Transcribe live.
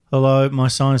Hello, my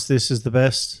science this is the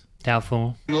best.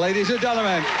 Doubtful. Ladies and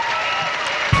gentlemen.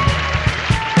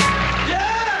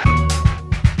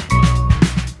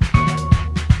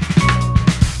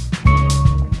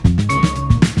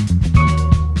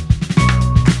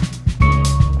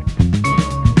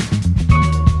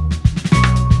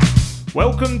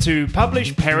 Welcome to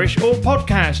Publish, Perish or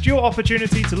Podcast, your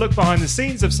opportunity to look behind the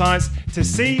scenes of science to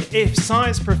see if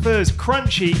science prefers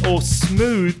crunchy or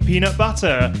smooth peanut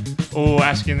butter. Or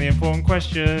asking the important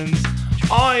questions.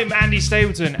 I'm Andy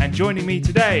Stapleton, and joining me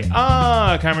today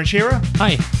are Cameron Shearer.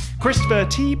 Hi. Christopher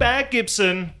Teabag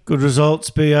Gibson. Good results,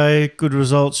 BA. Good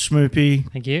results,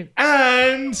 Schmoopy. Thank you.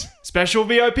 And special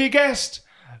VIP guest,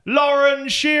 Lauren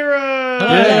Shearer.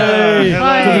 Yay!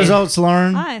 Hello. Good results,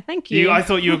 Lauren. Hi, thank you. I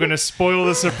thought you were going to spoil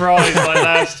the surprise like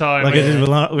last time. Like I did with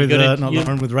gotta- not you-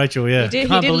 Lauren, with Rachel, yeah. He did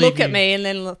Can't look believe at me and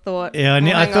then thought, Yeah, I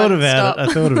hang thought on, about stop. it.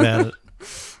 I thought about it.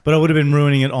 But I would have been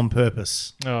ruining it on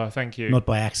purpose, Oh, thank you. not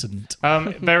by accident.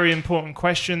 Very important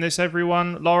question, this,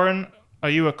 everyone. Lauren,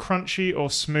 are you a crunchy or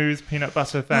smooth peanut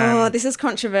butter fan? Oh, this is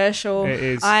controversial. It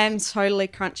is. I am totally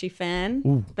crunchy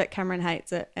fan, but Cameron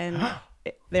hates it, and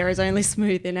there is only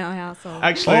smooth in our household.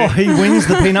 Actually, Oh, he wins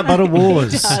the peanut butter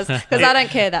wars. Because I don't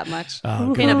care that much.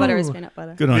 Peanut butter is peanut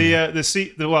butter. Good on you.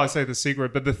 I say the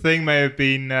secret, but the thing may have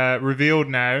been revealed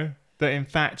now that in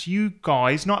fact you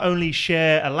guys not only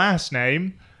share a last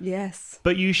name, Yes,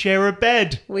 but you share a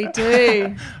bed. we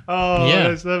do. Oh, Yeah.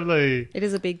 that's lovely. It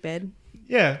is a big bed.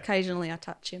 Yeah. Occasionally I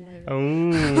touch him.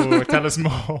 Oh, tell us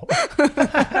more.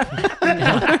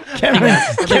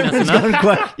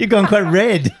 You've gone quite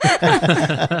red.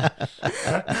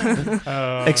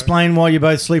 Explain why you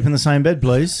both sleep in the same bed,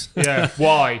 please. Yeah.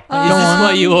 Why? Is this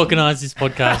why you organised this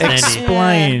podcast, Andy?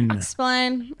 Explain.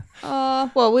 Explain.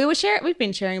 Well, we've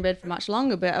been sharing a bed for much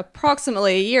longer, but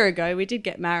approximately a year ago we did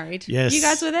get married. Yes. You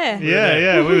guys were there.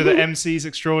 Yeah. We were the MCs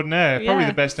extraordinaire. Probably Yeah.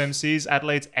 the best MCs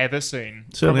Adelaide's ever seen.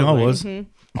 Certainly Probably. I was.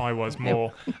 I was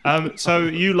more. So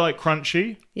you like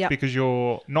crunchy Yep. because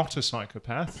you're not a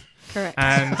psychopath. Correct.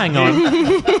 And Hang on.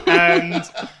 and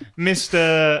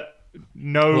Mr.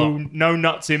 No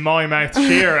nuts in my mouth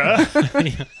Shearer.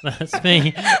 That's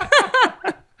me.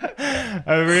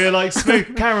 I really like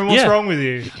smooth. Cameron, what's Yeah. wrong with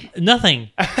you? Nothing.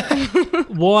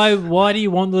 Why do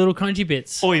you want the little crunchy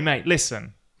bits? Oi, mate,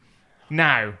 listen.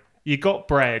 Now, you got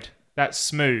bread that's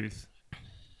smooth.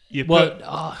 You What? put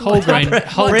Whole grain What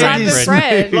type of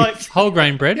bread. bread? like Whole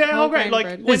grain bread. yeah, whole grain. Whole Like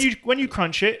grain bread. when you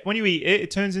crunch it, when you eat it,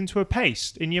 it turns into a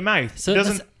paste in your mouth. So It that's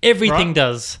doesn't everything right?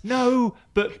 does. No,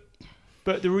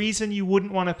 but the reason you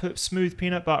wouldn't want to put smooth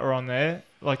peanut butter on there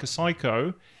like a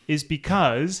psycho is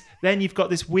because then you've got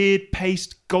this weird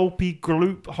paste, gulpy,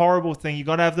 gloop, horrible thing. You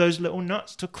got to have those little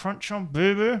nuts to crunch on,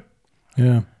 baby.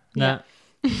 Yeah. Nah,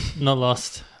 not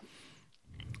lost.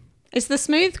 It's the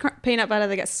smooth peanut butter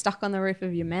that gets stuck on the roof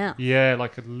of your mouth. Yeah,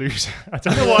 like a loser. I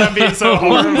don't know why I'm being so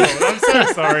horrible. I'm so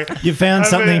sorry. You found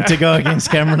something to go against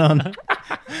Cameron on.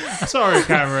 Sorry,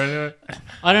 Cameron.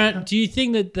 I don't. Do you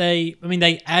think that they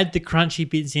add the crunchy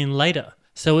bits in later,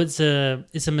 so it's a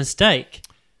mistake.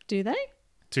 Do they?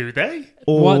 Do they?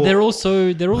 Well, they're all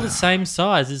the same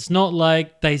size. It's not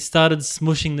like they started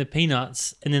smushing the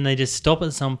peanuts and then they just stop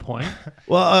at some point.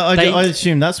 Well, I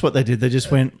assume that's what they did. They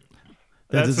just went.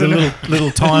 There's That's a little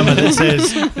timer that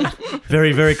says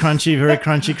very, very crunchy,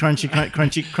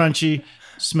 crunchy,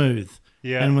 smooth.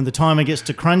 Yeah. And when the timer gets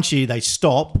to crunchy, they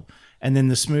stop, and then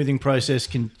the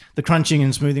crunching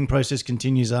and smoothing process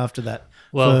continues after that.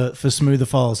 Well- for smoother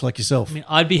files like yourself. I mean,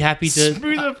 I'd be happy to.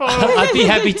 Smoother I'd be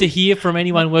happy to hear from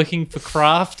anyone working for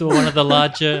Kraft or one of the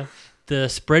larger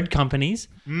spread companies.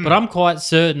 But I'm quite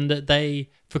certain that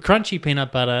for crunchy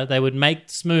peanut butter, they would make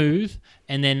smooth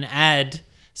and then add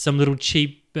some little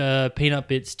cheap peanut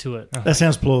bits to it. That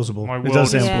sounds plausible. My It world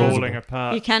does is sound Yeah. plausible. falling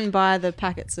apart. You can buy the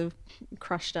packets of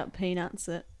crushed up peanuts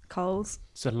at Coles.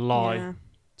 It's a lie. Yeah.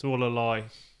 It's all a lie.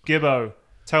 Gibbo,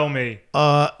 tell me.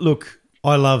 Look,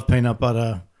 I love peanut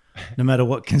butter, no matter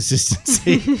what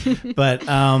consistency. But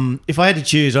if I had to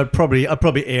choose, I'd probably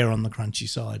err on the crunchy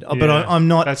side. But Yeah, I'm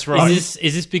not. That's right. Is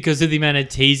this because of the amount of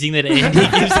teasing that Andy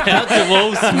gives out to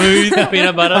all smooth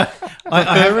peanut butter?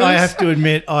 I have to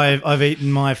admit, I've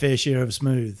eaten my fair share of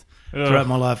smooth throughout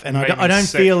my life, and Made I me don't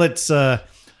sick. feel it's.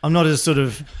 I'm not as sort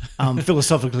of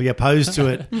philosophically opposed to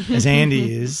it as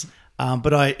Andy is,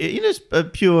 but I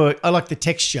like the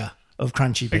texture of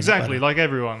crunchy peanut Exactly, butter. like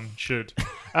everyone should.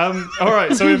 All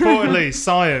right, so importantly,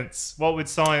 science. What would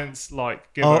science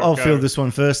like? Gibbo, I'll go. field this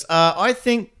one first. I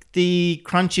think the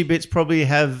crunchy bits probably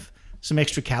have some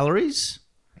extra calories.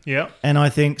 Yeah, And I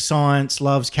think science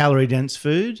loves calorie-dense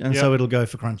food, and so Yep. it'll go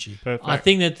for crunchy. perfect. I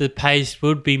think that the paste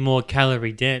would be more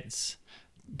calorie dense.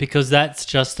 because that's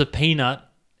just the peanut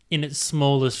in its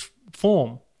smallest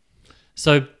form.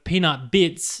 So peanut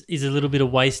bits is a little bit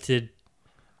wasted.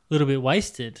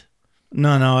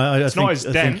 No, I It's not think, as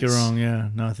I think you're dense. wrong. Yeah,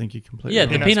 no, I think you're completely Yeah,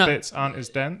 wrong. the Peanuts peanut- bits aren't as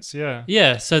dense. Yeah.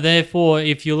 Yeah, so therefore,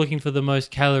 if you're looking for the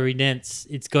most calorie dense,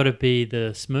 it's got to be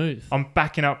the smooth. I'm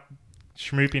backing up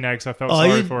Schmoopy now because I felt Oh,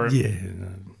 sorry for him. yeah. No.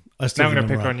 I still Now I'm think going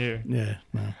to pick right. on you. Yeah,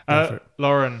 no. Go for it.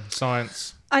 Lauren,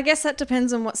 science. I guess that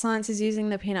depends on what science is using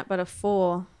the peanut butter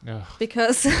for. Ugh,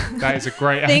 Because that is a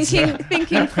great answer.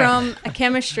 thinking from a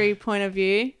chemistry point of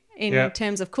view, in Yeah.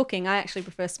 terms of cooking, I actually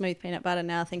prefer smooth peanut butter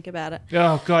now I think about it.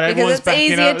 Oh, God, Because everyone's it's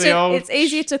backing easier up the old... it's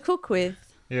easier to cook with.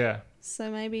 Yeah.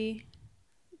 So maybe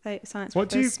science What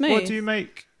do prefers you smooth. What do you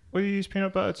make? What do you use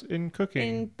peanut butter in cooking?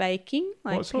 in baking,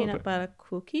 like What sort of peanut butter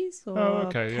cookies or Oh,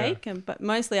 okay, yeah. cake, but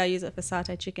mostly I use it for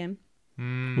satay chicken.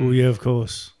 Oh, yeah, of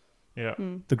course. Yeah.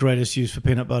 The greatest use for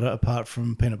peanut butter apart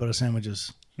from peanut butter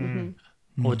sandwiches.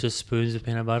 Or just spoons of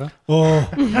peanut butter. Oh,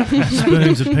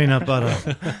 spoons of peanut butter.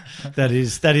 That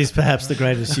is perhaps the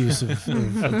greatest use of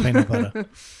peanut butter.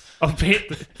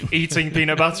 Eating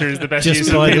peanut butter is the best Just use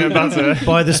of by peanut butter.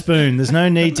 by the spoon. There's no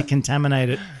need to contaminate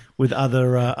it with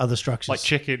other structures. Like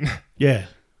chicken. Yeah,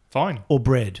 Fine. or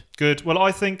bread. Good. Well,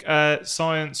 I think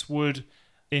science would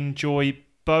enjoy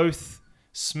both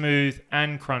smooth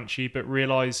and crunchy, but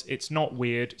realise it's not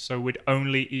weird, so would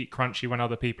only eat crunchy when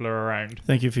other people are around.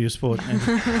 Thank you for your support, Andy.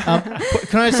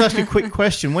 Can I just ask you a quick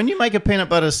question? When you make a peanut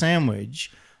butter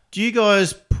sandwich, do you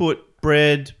guys put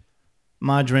bread,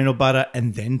 margarine or butter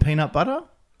and then peanut butter?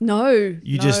 No,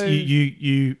 You just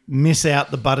you miss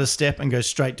out the butter step and go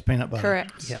straight to peanut butter.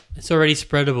 correct. Yeah, it's already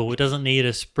spreadable. It doesn't need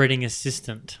a spreading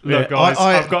assistant. Look, Yeah, guys,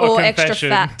 I- I've got Or a extra confession.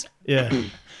 fat. Yeah.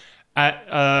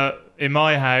 In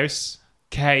my house,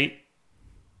 Kate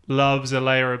loves a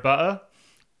layer of butter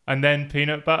and then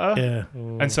peanut butter. Yeah.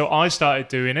 And so I started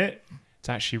doing it. It's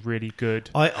actually really good.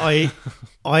 I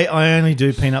only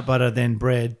do peanut butter then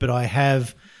bread, but I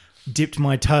have dipped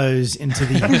my toes into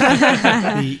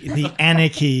the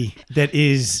anarchy that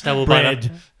is Double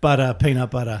bread, butter, peanut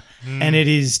butter, and it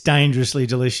is dangerously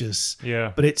delicious.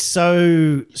 Yeah. But it's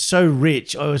so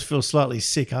rich. I always feel slightly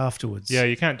sick afterwards. Yeah,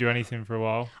 you can't do anything for a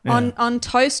while. On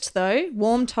toast though,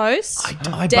 warm toast,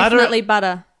 I definitely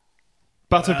butter.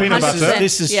 Butter peanut 100%. butter.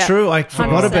 This is Yeah. true. I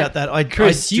forgot 100%. about that.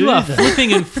 Chris, I you do are that.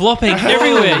 flipping and flopping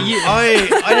everywhere.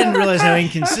 I didn't realize how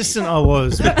inconsistent I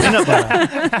was with peanut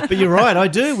butter. But you're right, I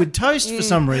do with toast for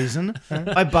some reason.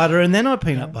 I butter and then I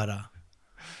peanut butter.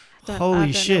 I Holy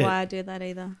don't shit. know why I do that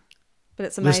either, but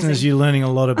it's amazing. Listeners, you're learning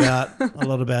a lot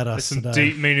about us Some today.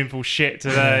 deep, meaningful shit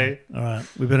today. All right,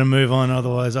 we better move on,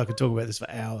 otherwise I could talk about this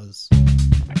for hours.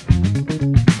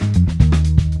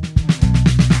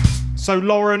 So,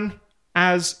 Lauren,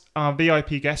 as our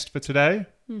VIP guest for today,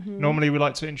 normally we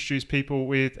like to introduce people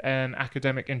with an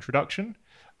academic introduction,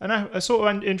 and a sort of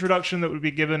an introduction that would be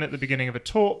given at the beginning of a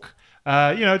talk,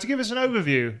 to give us an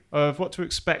overview of what to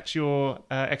expect your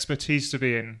expertise to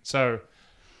be in. So,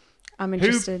 I'm who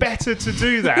interested. better to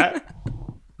do that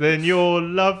than your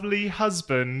lovely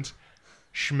husband,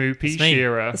 Schmoopy It's me.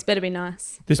 Shearer? This better be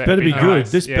nice. This better be nice. good.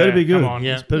 This Yeah, better be good. come on.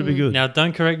 Yeah. This better be good. Now,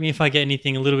 don't correct me if I get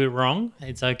anything a little bit wrong.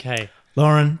 It's okay.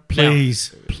 Lauren, please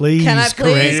Can I please correct.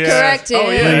 Yes. correct it? Oh,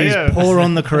 yeah. Please pour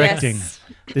on the correcting. Yes.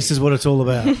 This is what it's all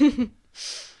about.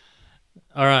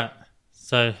 All right.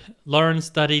 So, Lauren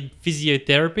studied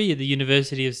physiotherapy at the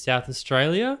University of South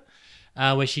Australia,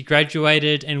 where she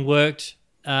graduated and worked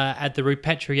at the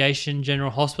Repatriation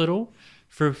General Hospital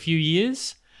for a few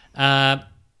years.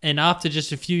 And after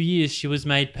just a few years, she was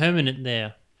made permanent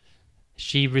there.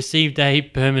 She received a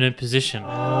permanent position.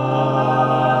 Very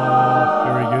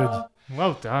good.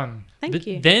 Well done. Thank But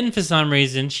you. then, for some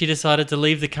reason, she decided to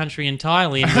leave the country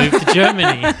entirely and move to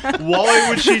Germany. Why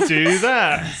would she do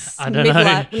that? I don't know.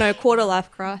 Midlife, no, quarter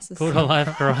life crisis. Quarter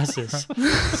life crisis.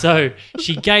 So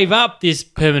she gave up this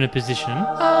permanent position.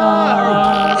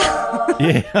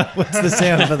 Yeah, what's the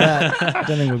sound for that? I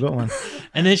don't think we've got one.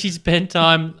 And then she spent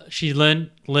time. She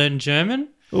learned German,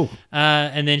 Oh,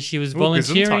 and then she was Ooh,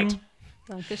 volunteering. Gesundheit.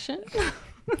 Dankeschön.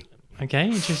 Okay,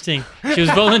 interesting. She was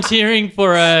volunteering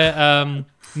for a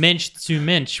Mensch zu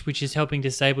Mensch, which is helping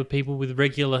disabled people with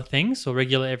regular things or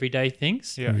regular everyday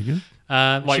things. Yeah. very good.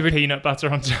 Like she peanut butter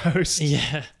on toast.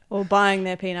 yeah, Or buying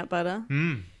their peanut butter.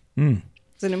 Mm.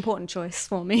 It's an important choice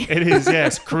for me. It is,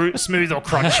 yes. Smooth or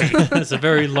crunchy. that's a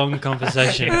very long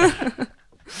conversation.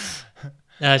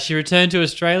 She returned to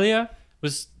Australia.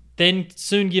 Was then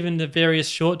soon given the various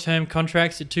short-term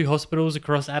contracts at 2 hospitals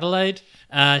across Adelaide.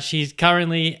 She's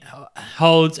currently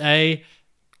holds a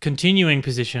continuing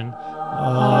position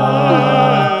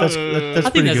That's I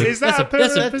think pretty that's good. Is that a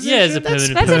permanent position? Yeah, it's a That's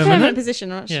permanent. That's a permanent. permanent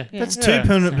position. I'm not Yeah. sure. That's Yeah. two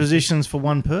permanent positions for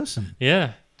one person.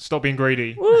 Yeah. Stop being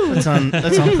greedy. That's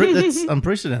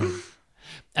unprecedented.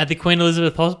 At the Queen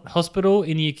Elizabeth Hospital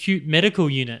in the acute medical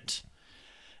unit.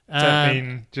 Does that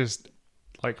mean just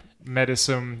like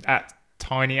medicine at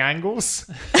tiny angles?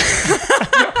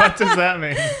 What does that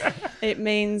mean? It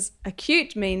means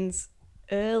acute means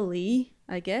early,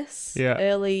 I guess. Yeah.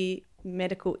 Early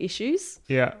medical issues.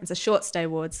 Yeah, It's a short stay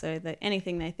ward, so that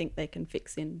anything they think they can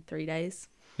fix in 3 days,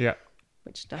 yeah.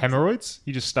 which does. Hemorrhoids?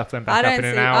 You just stuff them I back up don't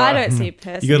in see. an hour. I don't see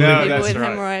personally You gotta people live- with that's right.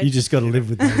 hemorrhoids. You just got to live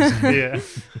with those. Yeah.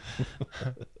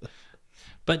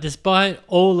 But despite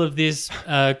all of this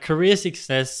career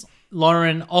success,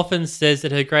 Lauren often says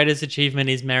that her greatest achievement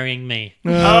is marrying me.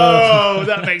 Oh,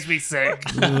 that makes me sick.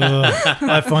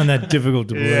 I find that difficult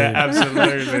to believe. Yeah,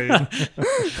 absolutely.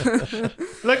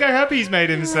 Look how happy he's made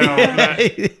himself.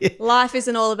 Life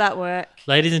isn't all about work.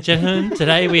 Ladies and gentlemen,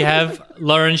 today we have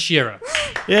Lauren Shearer.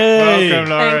 Yay! Welcome,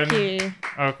 Lauren. Thank you.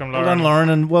 Welcome, Well Lauren. done, Lauren,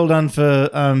 and well done for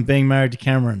being married to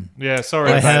Cameron. Yeah,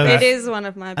 sorry I about have- that. It is one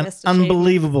of my An best achievements.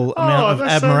 unbelievable amount of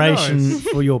that's so admiration nice.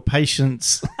 for your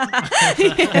patience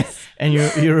and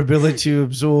your ability to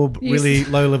absorb You really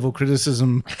low-level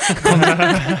criticism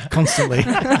constantly.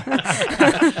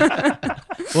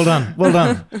 Well done, well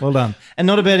done, well done. And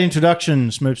not a bad introduction,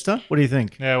 Smoopster. What do you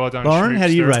think? Yeah, well done, Lauren, how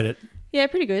do you Schmoopster. rate it? Yeah,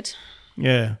 pretty good.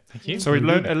 Yeah. Thank you. So we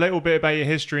learned a little bit about your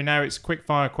history. Now it's quick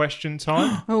fire question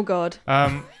time. Oh God.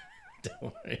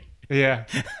 Yeah.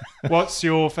 What's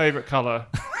your favourite colour?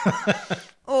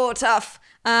 Oh, tough.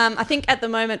 I think at the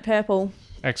moment purple.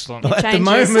 Excellent. At the changes.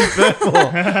 moment,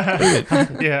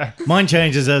 purple. Yeah. Mine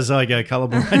changes as I go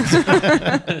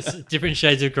colourblind. Different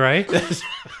shades of grey.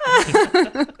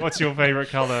 What's your favourite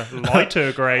colour?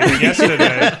 Lighter grey than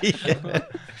yesterday.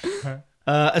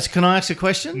 Can I ask a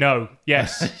question? No.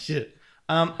 Yes. Shit.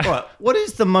 Right. What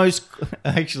is the most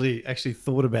actually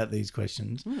thought about these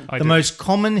questions? I The did. most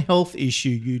common health issue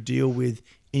you deal with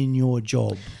in your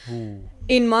job?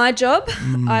 In my job,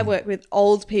 I work with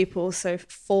old people, so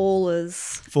fallers.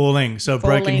 Falling. So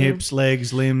broken Falling. hips,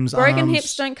 legs, limbs, Broken arms.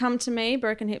 hips don't come to me.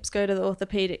 Broken hips go to the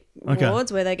orthopedic Okay.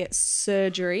 wards where they get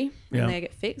surgery and Yeah. they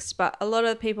get fixed. But a lot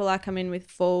of people I come in with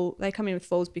they come in with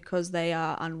falls because they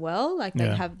are unwell, like they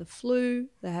Yeah. have the flu,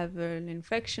 they have an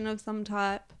infection of some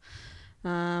type,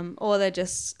 or they're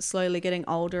just slowly getting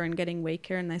older and getting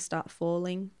weaker and they start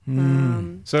falling.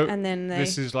 So and then they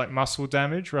this is like muscle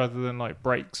damage rather than like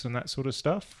breaks and that sort of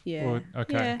stuff? Yeah. Or,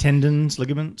 okay. Yeah. Tendons,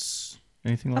 ligaments,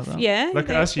 anything like that? yeah. Look at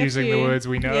there- us a using the few. words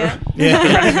we know. Yeah.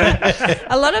 Yeah.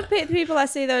 A lot of people I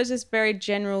see though is just very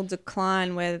general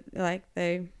decline where like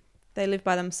they live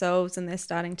by themselves and they're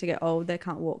starting to get old. They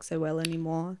can't walk so well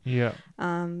anymore. Yeah.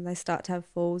 They start to have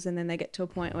falls and then they get to a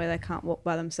point where they can't walk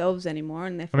by themselves anymore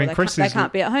and therefore mean, they, Chris can't, is- they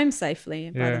can't be at home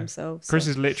safely by Yeah. themselves. Chris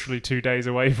so. is literally 2 days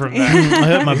away from that. I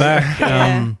hurt my back.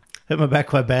 Yeah. Hurt my back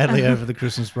quite badly over the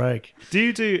Christmas break.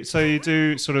 You do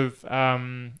sort of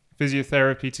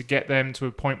physiotherapy to get them to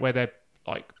a point where they're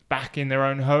like back in their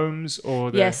own homes,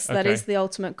 or Yes, that okay. is the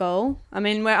ultimate goal. I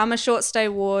mean, I'm a short stay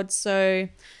ward, so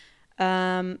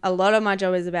a lot of my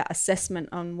job is about assessment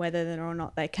on whether or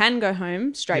not they can go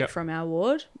home straight Yep. from our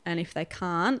ward, and if they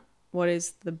can't, what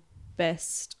is the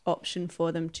best option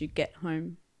for them to get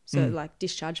home. So like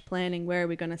discharge planning, where are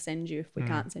we going to send you if we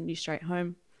can't send you straight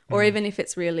home, or even if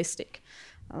it's realistic.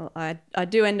 I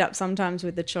do end up sometimes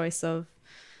with the choice of,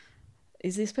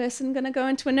 is this person going to go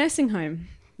into a nursing home?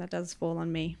 That does fall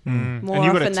on me more And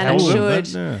you gotta often than tell it them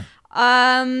should.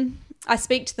 Yeah. I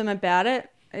speak to them about it.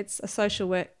 It's a social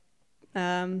work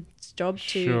job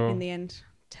to, Sure. in the end,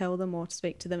 tell them or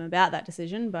speak to them about that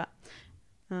decision. But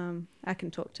I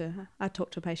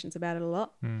talk to patients about it a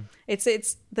lot. It's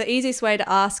the easiest way to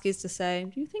ask is to say,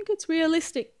 do you think it's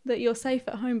realistic that you're safe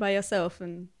at home by yourself?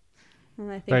 And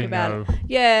they think They about know. it.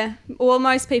 Yeah. Well,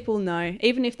 most people know,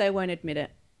 even if they won't admit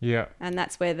it. Yeah. And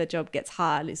that's where the job gets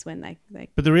hard, is when they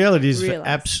But the reality is, Realise. for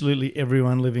absolutely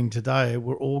everyone living today,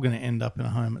 we're all going to end up in a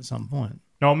home at some point.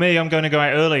 Not me. I'm going to go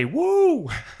out early. Woo!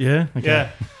 Yeah? Okay.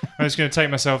 Yeah. I'm just going to take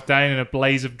myself down in a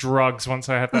blaze of drugs once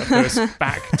I have that first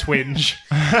back twinge.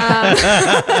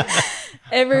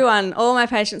 Everyone, all my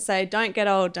patients say, "Don't get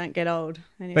old, don't get old."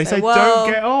 And you They say, well,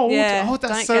 "Don't get old?" Yeah, Oh,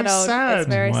 that's don't so get old. sad. It's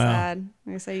very Wow. sad.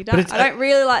 I say you But don't. it's- I don't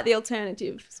really like the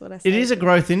alternative. Is what I say. It is a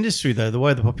growth industry, though, the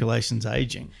way the population's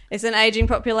aging. It's an aging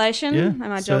population, Yeah, and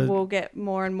my so- job will get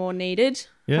more and more needed.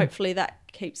 Yeah. Hopefully, that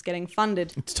keeps getting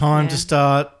funded. It's time to Yeah.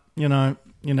 start,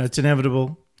 it's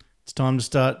inevitable. It's time to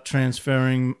start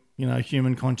transferring,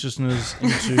 human consciousness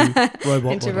into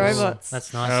robot Into bodies. robots.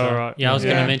 That's nice. Oh, right. Yeah, I was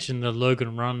going Yeah. to mention the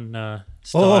Logan Run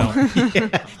style. Oh, yeah.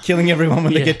 Killing everyone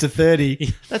when they Yeah. get to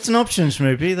 30. That's an option,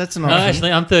 Schmoopy. That's an No, option.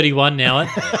 actually, I'm 31 now. A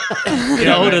bit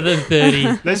older than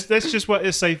 30. Let's just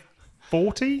let's say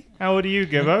 40. How old are you,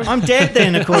 Gibbo? I'm dead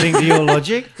then, according to your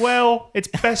logic. Well, it's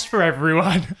best for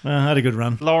everyone. I had a good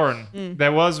run. Lauren,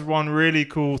 there was one really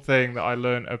cool thing that I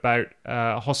learned about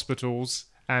hospitals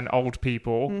and old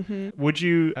people. Would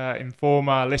you inform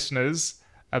our listeners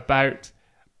about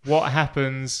what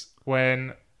happens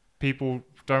when people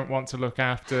don't want to look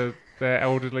after their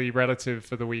elderly relative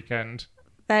for the weekend?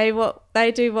 They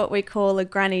do what we call a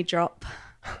granny drop,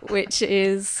 which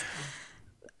is,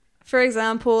 for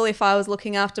example, if I was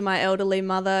looking after my elderly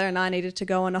mother and I needed to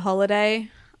go on a holiday,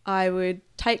 I would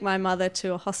take my mother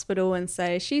to a hospital and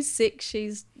say, she's sick,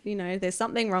 there's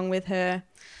something wrong with her.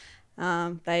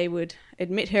 They would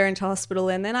admit her into hospital,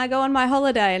 and then I go on my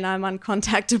holiday and I'm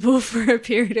uncontactable for a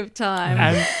period of time.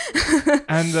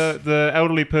 And the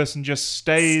elderly person just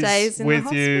stays in with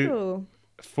the you hospital.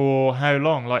 for how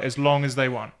long? Like as long as they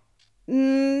want?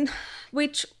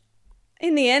 Which,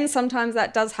 in the end, sometimes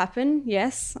that does happen,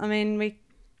 yes. I mean, we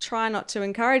try not to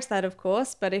encourage that, of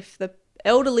course, but if the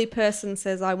elderly person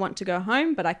says, I want to go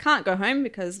home, but I can't go home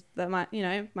because my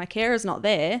carer's not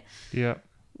there, Yeah.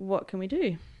 what can we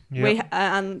do? Yeah.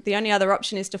 And the only other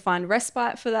option is to find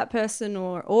respite for that person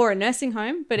or a nursing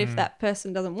home. But if that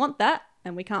person doesn't want that,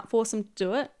 and we can't force them to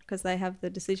do it because they have the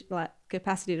decision,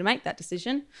 capacity to make that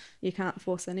decision, you can't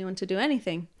force anyone to do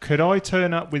anything. Could I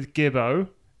turn up with Gibbo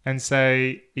and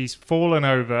say he's fallen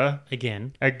over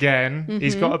Again.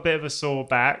 He's got a bit of a sore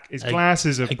back, his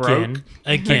glasses are broke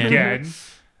Again.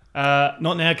 Not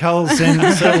now. Coles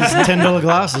sells $10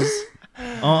 glasses.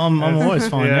 I'm always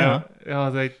fine now.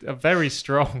 Oh, they are very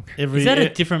strong. Is that a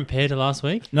different pair to last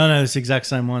week? No, it's the exact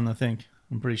same one, I think.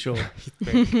 I'm pretty sure.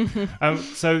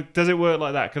 So does it work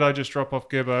like that? Could I just drop off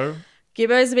Gibbo?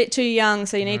 Gibbo's a bit too young,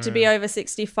 so you need to be over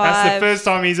 65. That's the first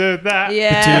time he's heard that.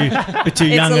 Yeah. Bit too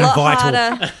It's young a and lot vital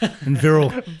harder. and virile.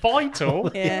 Vital.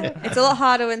 Yeah. It's a lot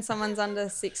harder when someone's under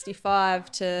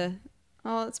 65 to...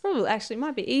 Oh, it's probably actually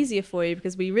might be easier for you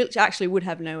because we actually would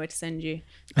have nowhere to send you.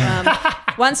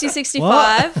 Once you're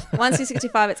 65,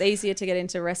 it's easier to get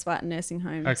into respite and nursing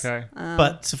homes. Okay.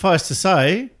 But suffice to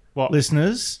say, What?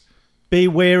 listeners, be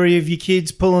wary of your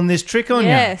kids pulling this trick on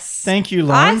Yes. you. Thank you,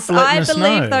 Lauren, for letting us know.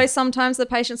 I believe though sometimes the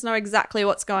patients know exactly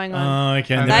what's going on. Oh,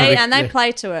 okay. They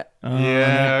play to it.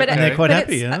 Yeah. But and they're quite but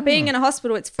happy, it's, yeah. being in a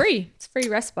hospital, it's free. It's free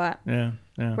respite. Yeah.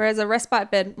 Whereas a respite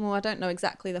bed, well, I don't know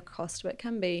exactly the cost, but it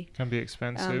can be Can be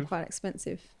expensive. quite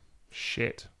expensive.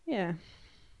 Shit. Yeah.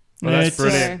 Well, Yeah, that's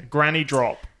it's- brilliant. Granny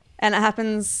drop. And it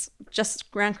happens just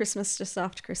around Christmas, just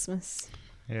after Christmas,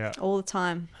 Yeah. all the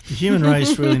time. The human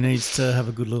race really needs to have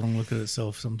a good long look at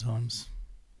itself sometimes.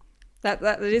 That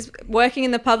it is working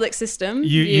in the public system.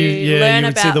 You learn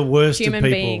would about see the worst human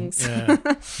of people. beings.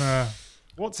 Yeah.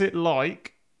 What's it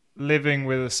like living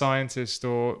with a scientist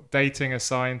or dating a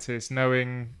scientist,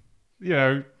 knowing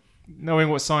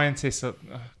what scientists are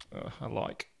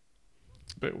like?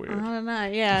 It's a bit I weird. don't know.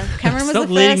 Yeah, Cameron was Stop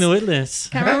the leading first. the witness.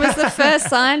 Cameron was the first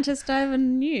scientist I ever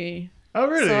knew. Oh,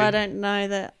 really? So I don't know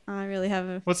that I really have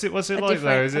a. What's it a like though?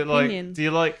 different Is it opinion. like? Do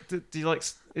you like?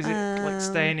 Is it like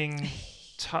staying in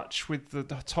touch with the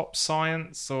top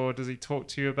science, or does he talk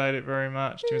to you about it very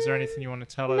much? Is there anything you want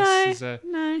to tell us?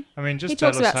 No. I mean, just He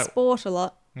tell talks us about how. sport a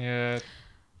lot. Yeah.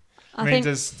 I mean,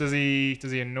 think does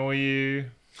he annoy you?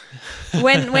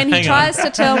 when he Hang tries to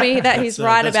tell me that he's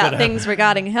right that's about what things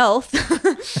regarding health,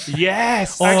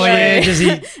 Yes. Oh, actually, yeah. Does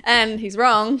he? and he's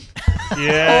wrong,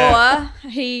 Yeah. or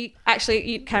he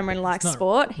actually Cameron likes not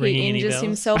sport. ringing He any injures bells.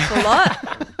 himself a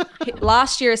lot.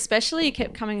 Last year especially, he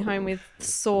kept coming home with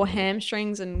sore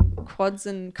hamstrings and quads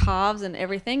and calves and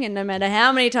everything. And no matter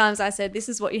how many times I said, this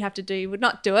is what you have to do, he would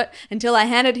not do it until I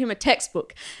handed him a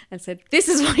textbook and said, this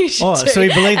is what you should Oh, do. so he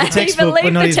believed the And textbook, but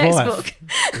believed not the his wife.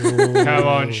 textbook. Come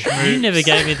on, You Schmoop. never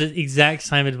gave me the exact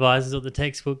same advice as what the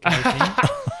textbook gave me.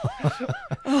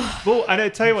 Well, and I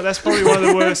tell you what, that's probably one of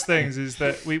the worst things is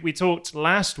that we talked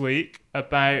last week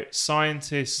about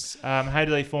scientists, how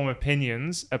do they form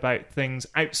opinions about things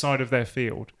outside of their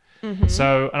field.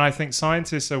 So, and I think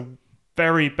scientists are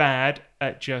very bad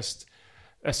at just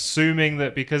assuming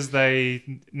that because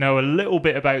they know a little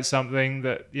bit about something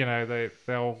that,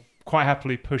 they'll quite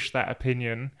happily push that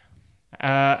opinion.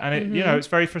 And it, it's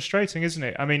very frustrating, isn't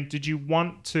it? I mean, did you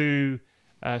want to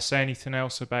say anything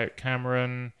else about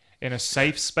Cameron in a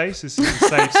safe space? This is a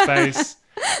safe space.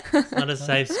 It's not a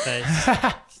safe space.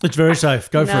 It's very safe.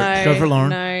 Go for it. Go for it, Lauren.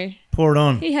 No. Pour it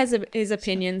on. He has his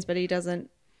opinions, but he doesn't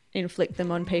inflict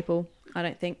them on people, I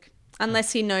don't think.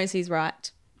 Unless he knows he's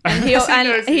right. And he Yes, he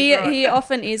knows he's right. he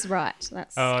often is right.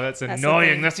 That's That's the annoying.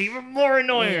 thing. That's even more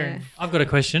annoying. Yeah. I've got a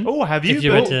question. Oh, have you? If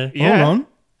you're Bill? into- Yeah. Hold on.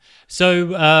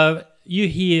 So you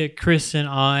hear Chris and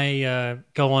I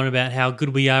go on about how good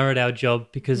we are at our job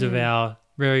because of our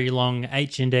very long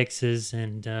H indexes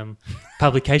and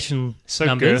publication So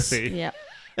numbers. girthy. Yeah.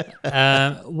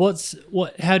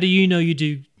 How do you know you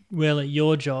do well at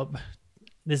your job?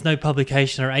 There's no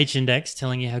publication or H index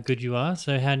telling you how good you are.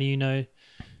 So how do you know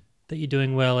that you're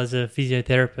doing well as a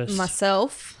physiotherapist?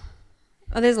 Myself.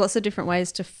 There's lots of different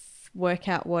ways to work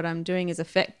out what I'm doing is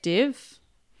effective.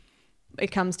 It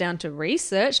comes down to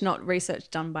research, not research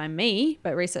done by me,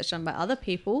 but research done by other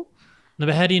people. No,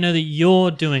 but how do you know that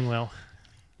you're doing well?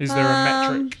 Is there a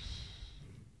metric?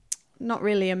 Not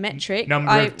really a metric.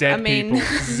 Number of dead people,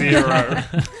 0.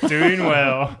 Doing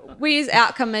well. We use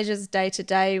outcome measures day to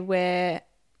day where,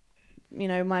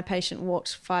 my patient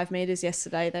walked 5 meters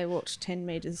yesterday. They walked 10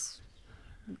 meters,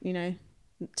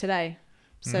 today.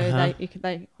 So you're that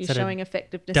a showing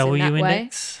effectiveness W in that way.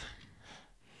 index?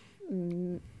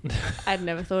 I'd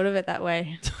never thought of it that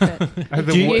way.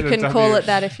 But you you can call it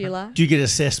that if you like. Do you get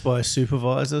assessed by a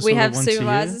supervisor? We sort of have once a year?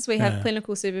 supervisors, we have Yeah.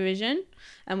 clinical supervision,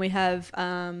 and we have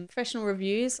professional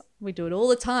reviews. We do it all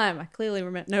the time. I clearly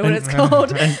know what it's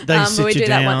called. And they but sit we you do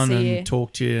that once down a year. and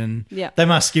talk to you, and Yeah. they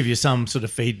must give you some sort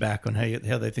of feedback on how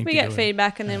they think We you're get doing.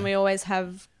 feedback, and then we always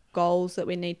have goals that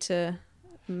we need to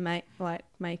make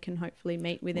and hopefully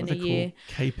meet within What a are they year.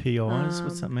 called? KPIs.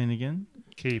 What's that mean again?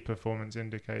 Key performance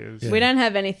indicators. Yeah. We don't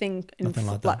have anything Nothing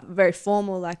like that. very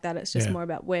formal like that. It's just Yeah. more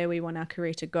about where we want our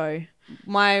career to go.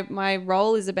 My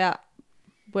role is about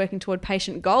working toward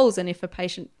patient goals, and if a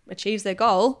patient achieves their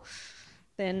goal,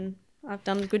 then I've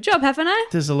done a good job, haven't I?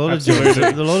 There's a lot Absolutely. of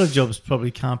jobs. A lot of jobs probably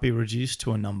can't be reduced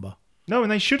to a number. No,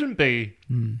 and they shouldn't be.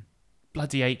 Hmm.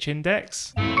 Bloody H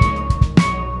index.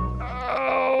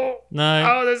 Oh,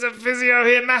 No. there's a physio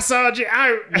here. Massage it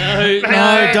out. No,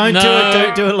 No, don't do it.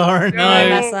 Don't do it, Lauren. No.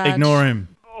 Massage. Ignore him.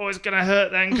 Oh, it's going to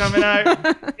hurt then coming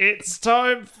out. It's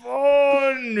time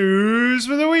for news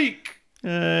for the week.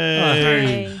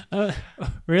 Hey. Hey.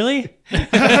 Really?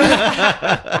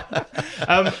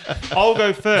 I'll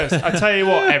go first. I tell you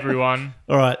what, everyone.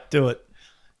 All right, do it.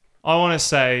 I want to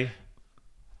say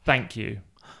thank you.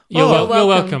 You're welcome.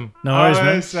 welcome. No I worries, want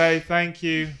man. to say thank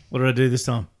you What did I do this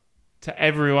time? to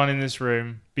everyone in this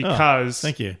room because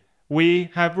Thank you. we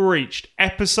have reached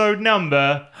episode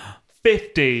number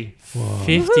 50.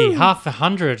 50, half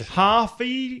 100. Half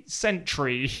a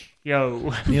century.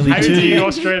 Yo. Nearly How do you two.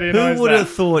 Australianize Who would that? have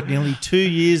thought nearly 2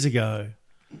 years ago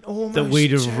Almost that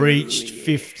we'd have 2 reached years.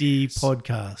 50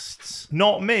 podcasts?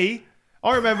 Not me.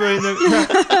 I remember in the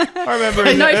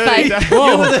early No faith. days.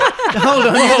 Hold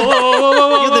on.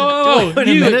 Whoa, Wait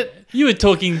a minute. You were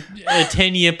talking a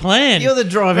 10-year plan. You're the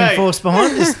driving Hey. force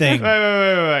behind this thing.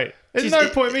 Wait. There's Jeez, no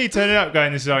it- point me turning up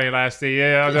going, this is only last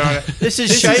year. I don't know. This is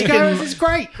This shaking. is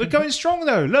great. We're going strong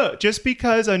though. Look, just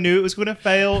because I knew it was going to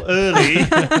fail early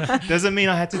doesn't mean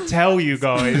I had to tell you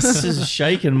guys. This is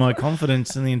shaking my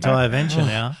confidence in the entire venture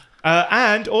now.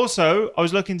 And also, I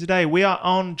was looking today, we are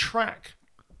on track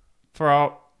for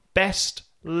our best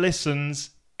listens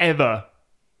ever.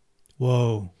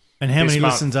 Whoa. And how This many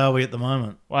month. listens are we at the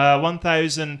moment?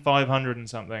 1,500 and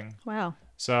something. Wow.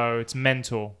 So it's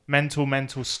mental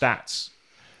stats.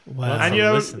 Wow. And a you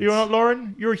know listens. what,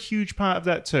 Lauren? You're a huge part of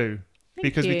that too.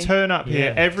 Because we you. turn up here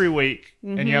Yeah. every week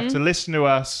and you have to listen to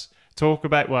us talk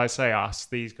about, well, I say us,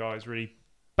 these guys really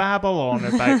babble on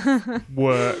about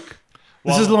work.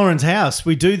 This is Lauren's house.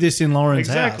 We do this in Lauren's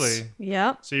Exactly. house.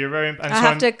 Yep. So you're very... And I so have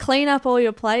I'm- to clean up all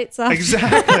your plates after,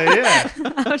 Exactly, yeah.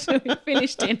 after we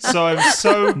finish dinner. So I'm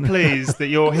so pleased that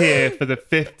you're here for the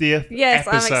 50th Yes,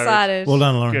 episode. I'm excited. Well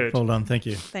done, Lauren. Good. Well done. Thank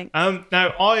you. Thanks. Now,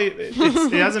 it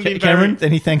hasn't been Cameron, very...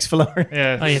 any thanks for Lauren? Oh,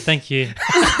 Yeah, yeah, thank you.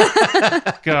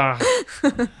 God.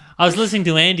 I was listening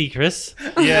to Andy, Chris.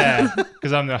 Yeah,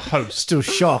 because I'm the host. Still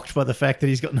shocked by the fact that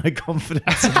he's got no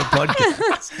confidence in the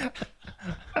podcast.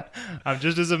 I'm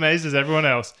just as amazed as everyone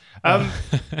else. I'm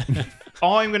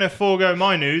going to forego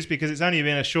my news because it's only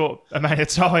been a short amount of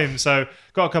time. So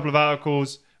got a couple of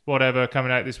articles, whatever,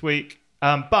 coming out this week.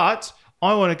 But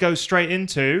I want to go straight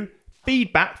into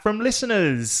feedback from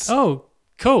listeners. Oh,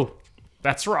 cool.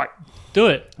 That's right. Do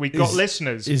it. We got Is-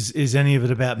 listeners. Is any of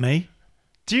it about me?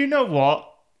 Do you know what?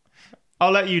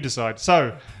 I'll let you decide.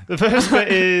 So the first bit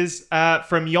is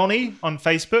from Yoni on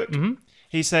Facebook. Mm-hmm.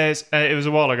 He says, it was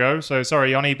a while ago, so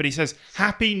sorry, Yoni, but he says,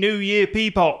 Happy New Year,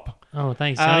 P-Pop. Oh,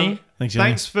 thanks, Johnny. Thanks, Johnny.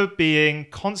 Thanks for being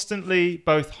constantly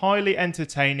both highly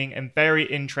entertaining and very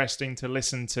interesting to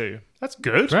listen to. That's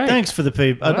good. Great. Thanks for the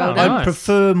feedback. Wow, I'd nice.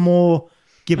 prefer more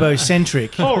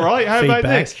Gibbo-centric All right, how about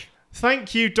feedback. this?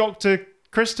 Thank you, Dr.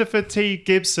 Christopher T.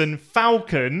 Gibson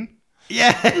Falcon.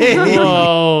 Yeah.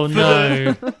 Whoa,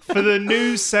 no. For the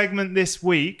news segment this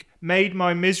week, made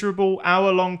my miserable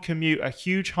hour-long commute a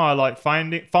huge highlight,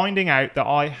 finding out that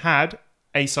I had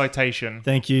a citation.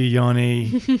 Thank you,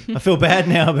 Yanni. I feel bad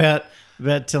now about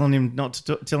telling him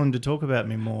tell him to talk about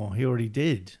me more. He already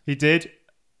did. He did.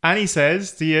 And he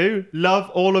says to you, love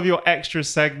all of your extra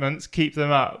segments. Keep them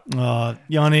up. Oh,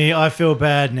 Yanni, I feel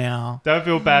bad now. Don't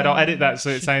feel bad. I'll edit that so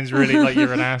it sounds really like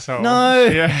you're an asshole. No.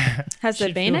 Yeah. Has there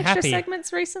Should been feel extra happy.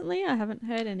 segments recently? I haven't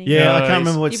heard any. Yeah, No, I can't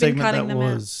remember what You've been segment cutting that them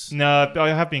out. was. No, I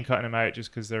have been cutting them out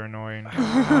just because they're annoying.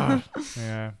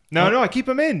 Yeah. No, I keep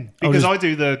them in because I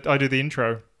do the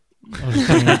intro.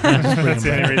 That's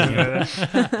the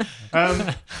only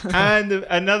reason. And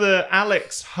another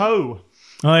Alex Ho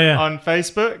Oh, yeah. on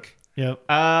Facebook. Yep.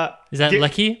 Is that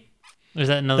Lecky? Or is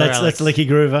that another That's Alex? Licky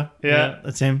Groover. Yeah.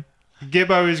 That's him.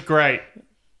 Gibbo is great.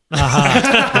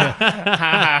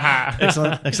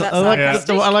 Excellent. Excellent. That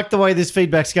I like the way this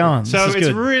feedback's going. So this is it's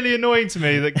good. really annoying to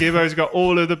me that Gibbo's got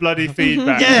all of the bloody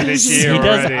feedback Yes. for this He year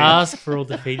does already. ask for all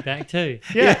the feedback too.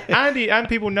 Yeah, and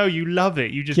people know you love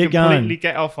it. You just Keep completely going.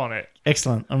 get off on it.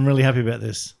 Excellent. I'm really happy about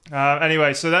this.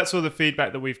 Anyway, so that's all the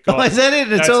feedback that we've got. Oh, is that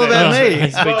it? It's That's all it. about Oh, me. I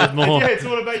expected more. Yeah, it's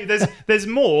all about you. There's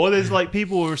more. There's like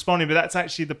people responding, but that's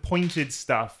actually the pointed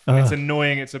stuff. And it's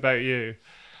annoying. It's about you.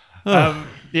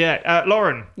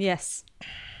 Lauren, Yes.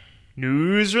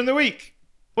 news from the week.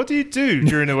 What do you do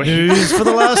during the week? News for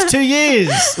the last 2 years.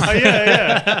 Oh,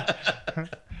 yeah.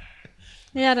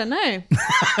 Yeah, I don't know.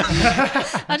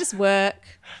 I just work,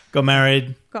 Got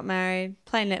married. got married,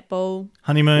 play netball.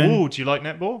 Honeymoon. Ooh, do you like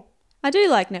netball? I do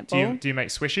like netball. Do you make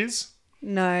swishes?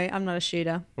 No, I'm not a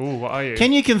shooter. Ooh, what are you?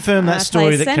 Can you confirm I that story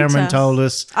play that Cameron centre. told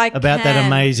us I about that can.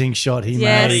 amazing shot he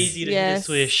Yes. made? Easy to hit a Yes.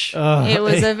 swish. Oh, It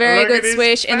was a very Look good at his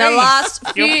swish. In the face. last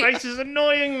Your few, face is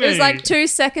annoying me. it was like 2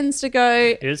 seconds to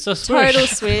go. It's a swish. Total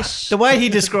swish. The way he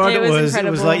described It it was was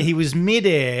incredible. like he was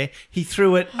midair. He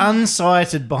threw it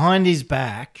unsighted behind his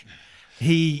back.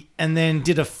 And then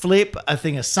did a flip, I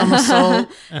think a somersault.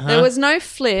 There was no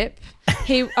flip.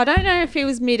 I don't know if he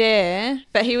was midair,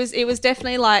 but it was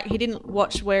definitely like he didn't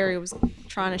watch where he was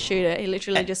trying to shoot it. He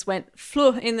literally just went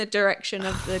flew in the direction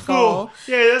of the goal.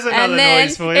 Yeah, there's another And then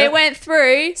noise for you. it went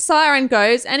through, siren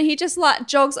goes, and he just like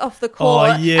jogs off the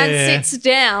court yeah. and sits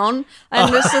down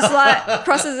and just like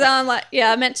crosses his arm like,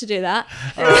 yeah, I meant to do that.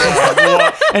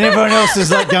 And everyone else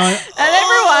is like going, And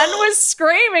everyone was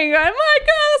screaming, going, my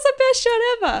God, that's the best shot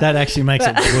ever. that actually makes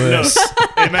it worse.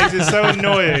 It makes it so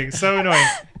annoying, so annoying.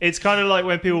 It's kind of like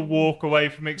when people walk away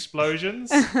from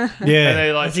explosions and Yeah.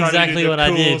 they like That's try exactly to do the what I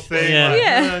cool did. thing. Yeah. Like,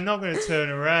 Yeah. "Oh, I'm not going to turn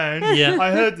around. Yeah.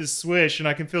 I heard the swish and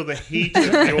I can feel the heat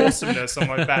of the awesomeness on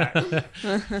my back.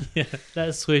 Yeah,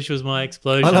 that swish was my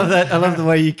explosion. I love that. I love the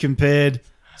way you compared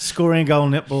scoring a goal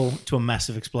in netball to a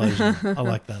massive explosion. I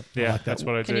like that. I Yeah, like that. that's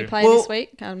what I Can do. you play Well- this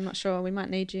week? I'm not sure. We might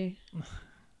need you.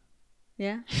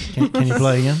 Yeah. Can you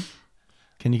play again?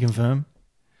 Can you confirm?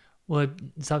 Well,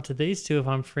 it's up to these two if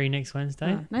I'm free next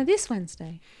Wednesday. No, this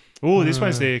Wednesday. Oh, this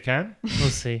Wednesday you can. We'll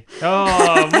see. Oh,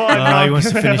 what? Oh, he wants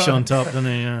to finish on top, doesn't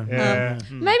he? Yeah. Yeah.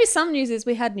 Maybe some news is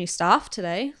we had new staff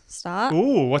today.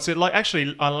 Ooh, what's it like?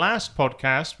 Actually, our last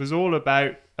podcast was all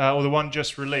about, or the one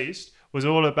just released, was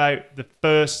all about the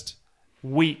first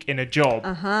week in a job.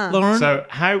 Lauren, So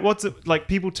what's it like?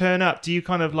 People turn up. Do you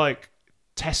kind of like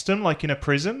test them like in a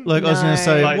prison? like I was going to No.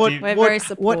 say, Like, what, do you- We're very what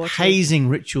supportive. hazing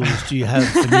rituals do you have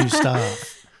for new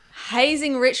staff?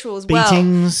 Hazing rituals. Well,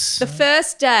 Beatings? the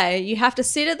first day you have to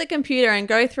sit at the computer and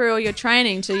go through all your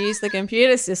training to use the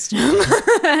computer system.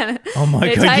 Oh my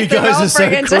It God, you takes the guys whole are so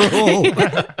friggin' cruel.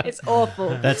 day. It's awful.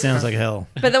 That sounds like hell.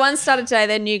 But the ones started today,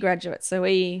 they're new graduates, so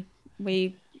we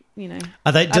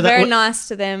Are they? are very nice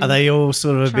to them. Are they all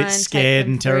sort of a Try bit and take scared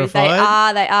them and through.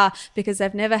 terrified? They are, because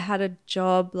they've never had a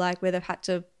job like where they've had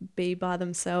to be by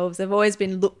themselves. They've always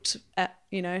been looked at,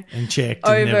 And checked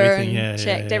and over everything. and Yeah,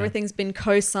 checked. yeah. Everything's been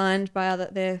co-signed by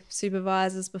their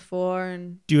supervisors before,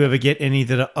 and Do you ever get any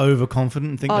that are overconfident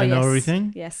and think they know yes,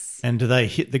 everything? Yes. And do they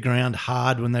hit the ground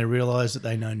hard when they realise that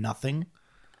they know nothing?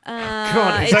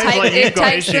 God, it It, sounds like you've it got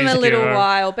takes them a issues, little Gibbo.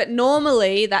 while, but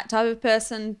normally that type of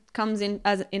person comes in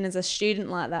as a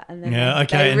student like that, and then Yeah, they,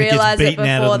 okay, they and it gets realise it beaten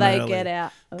out of before them they early. get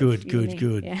out. of Good.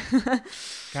 uni. Yeah.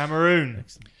 Cameroon.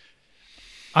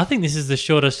 I think this is the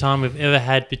shortest time we've ever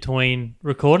had between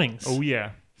recordings Oh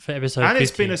yeah. for episode And 50.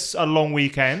 it's been a long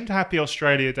weekend. Happy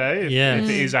Australia Day. Yeah. If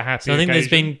it is a happy So I think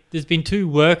occasion. there's been 2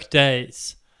 work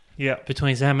days Yeah.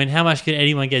 between. So I mean, how much can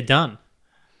anyone get done?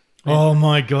 Oh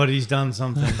my God, he's done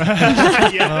something.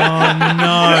 Yeah. Oh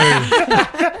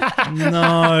no.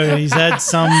 No, he's had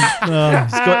some.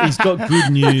 He's got good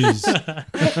news.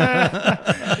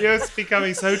 You're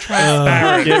becoming so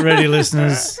transparent. Get ready,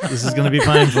 listeners. This is going to be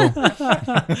painful.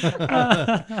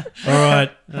 All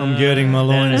right, I'm girding my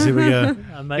loins. Here we go.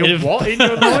 I may You're have, what in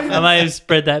your loin? I may have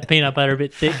spread that peanut butter a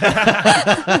bit thick.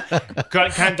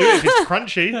 Can't do it if it's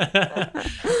crunchy.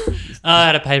 I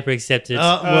had a paper accepted.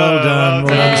 Oh, well done. well Well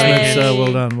done, done. Smith. So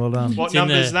well done. Well done. What It's in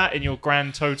number is the- that in your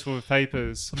grand total of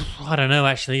papers? I don't know,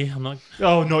 actually. I'm not.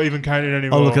 Oh, not even counted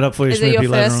anymore. I'll look it up for you, Is it your Smithy,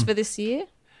 later first on. for this year?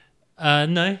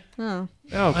 No, Oh,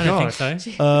 Oh, I don't God. think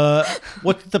so.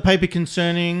 What's the paper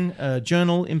concerning?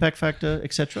 Journal, impact factor,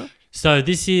 etc. So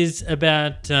this is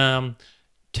about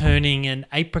turning an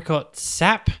apricot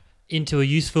sap into a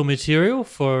useful material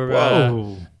for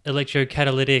Whoa.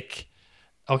 electrocatalytic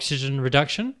oxygen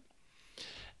reduction.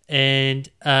 And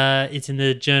it's in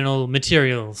the journal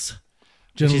Materials,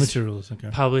 Journal is- materials. Okay.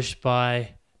 published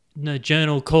by no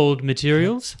journal called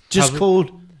Materials. Just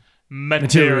called.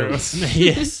 Materials.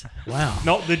 Yes. Wow.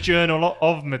 Not the Journal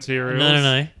of Materials.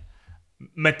 No.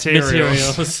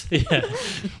 Materials. Yeah.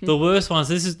 The worst ones.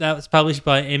 That was published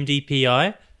by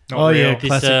MDPI, Not Oh real. yeah, This,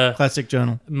 classic, classic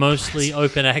journal. mostly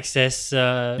open access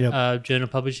Yep. journal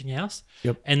publishing house.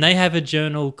 Yep. And they have a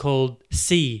journal called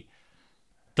C,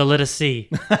 the letter C.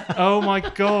 Oh, my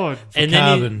God. And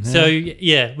carbon, so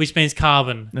yeah, which means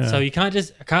carbon. Yeah. So I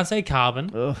can't say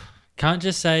carbon. Ugh. Can't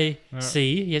just say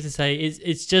C. You have to say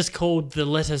it's just called the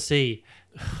letter C,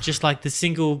 just like the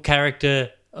single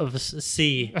character of a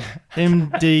C.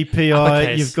 MDPI.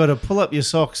 Uppercase. You've got to pull up your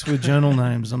socks with journal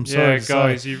names. I'm sorry. Yeah, to say.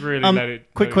 guys, you've really let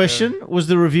it. Quick let it question: was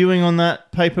the reviewing on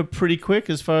that paper pretty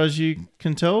quick, as far as you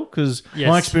can tell? Because Yes.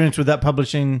 my experience with that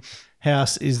publishing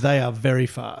house is they are very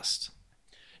fast.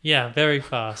 Yeah, very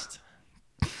fast.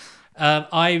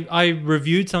 I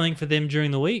reviewed something for them during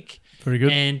the week. Very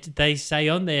good. And they say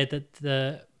on there that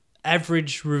the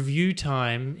average review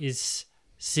time is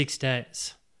 6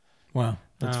 days. Wow,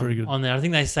 that's very good. On there, I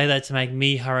think they say that to make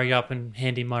me hurry up and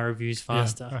hand in my reviews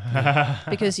faster.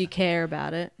 because you care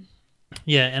about it.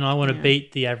 Yeah, and I want to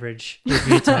beat the average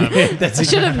review time. That's I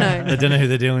should have known. They don't know who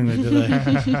they're dealing with, do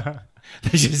they?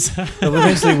 They'll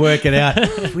eventually work it out.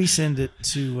 If we send it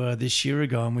to this year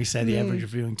ago and we say the average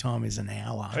reviewing time is an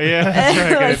hour. Yeah,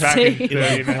 that's right. Get it back in See.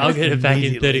 30 minutes. I'll get it back in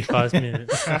Immediately. 35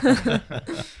 minutes.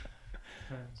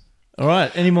 All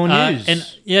right, any more news? And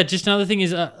yeah, just another thing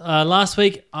is last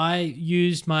week I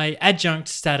used my adjunct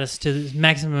status to its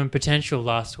maximum potential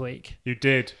last week. You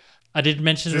did. I did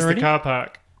mention Is it this the already. car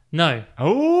park? No.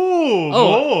 Oh,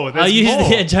 more. I There's used more.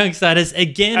 the adjunct status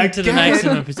again to the Again?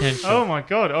 maximum potential. Oh, my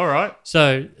God. All right.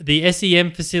 So the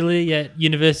SEM facility at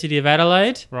University of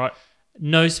Adelaide, Right.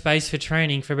 no space for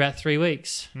training for about 3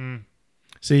 weeks.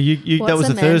 So you that What's was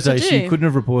a a man to Thursday, so you do? couldn't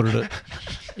have reported it.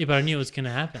 Yeah, but I knew it was going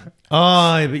to happen.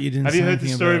 Oh, but you didn't. Have you say heard the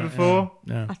anything story about it. before?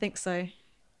 Yeah. I think so.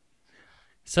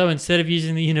 So instead of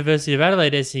using the University of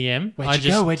Adelaide SEM,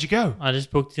 Where'd you go? I just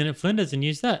booked in at Flinders and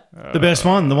used that. The best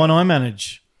one, the one I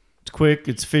manage. It's quick,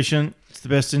 it's efficient, it's the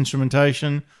best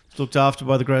instrumentation. It's looked after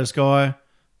by the greatest guy.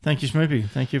 Thank you, Smoopy.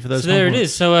 Thank you for those. So there it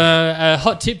compliments. is. So a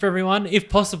hot tip for everyone, if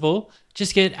possible,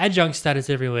 just get adjunct status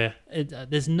everywhere.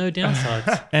 There's no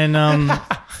downsides. And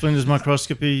Flinders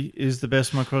Microscopy is the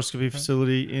best microscopy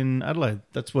facility in Adelaide.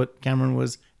 That's what Cameron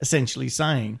was essentially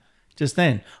saying just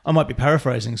then. I might be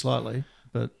paraphrasing slightly,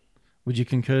 but would you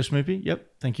concur, Smoopy? Yep.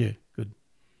 Thank you. Good.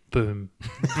 Boom.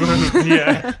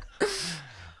 Yeah.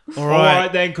 All All right.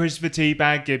 right then, Christopher T.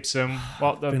 Bag Gibson.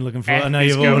 What the Been looking F forward. I know is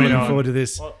you've all going been looking on? forward to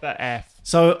this. What the F?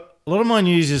 So a lot of my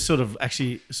news is sort of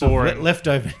actually Boring.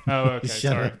 leftover. Oh, okay.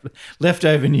 Shut Sorry. up.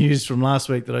 Leftover news from last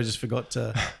week that I just forgot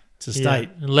to state.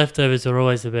 Yeah. Leftovers are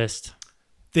always the best.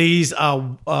 These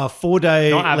are 4-day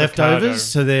Not avocado. leftovers,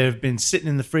 so they've been sitting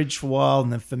in the fridge for a while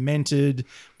and they've fermented.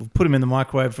 We've put them in the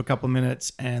microwave for a couple of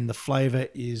minutes, and the flavour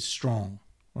is strong.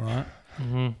 All right,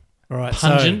 all right, so-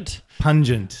 Pungent.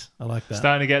 pungent. I like that.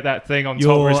 Starting to get that thing on top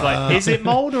Your, where it's like, is it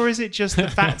mold or is it just the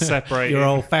fat separating? Your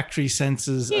olfactory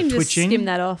senses You are can just twitching, skim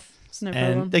that off. It's no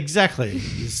problem. and exactly,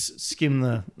 you skim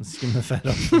the fat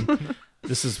off. and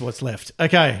this is what's left.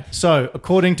 Okay, so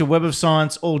according to Web of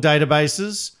Science, all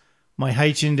databases, my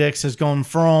H index has gone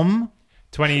from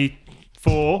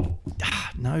 24,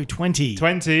 20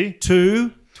 20,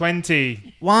 to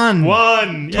 20, 1. 1,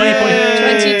 20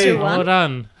 Yay! 20 to Well 1.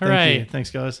 done. Thank Hooray. you. Thanks,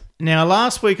 guys. Now,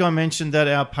 last week I mentioned that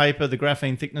our paper, the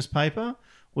graphene thickness paper,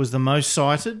 was the most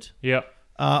cited. Yep.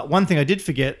 One thing I did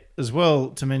forget as well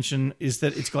to mention is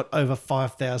that it's got over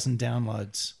 5,000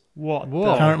 downloads. What?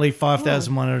 Whoa. Currently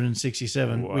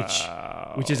 5,167,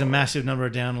 Wow. which is a massive number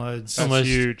of downloads. That's Almost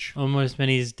huge. Almost as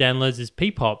many downloads as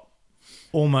P-pop.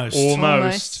 Almost.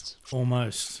 Almost.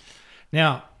 Almost.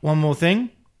 Now, one more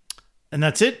thing. And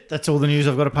that's it. That's all the news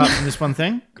I've got apart from this one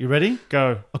thing. You ready?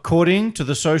 Go. According to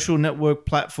the social network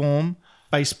platform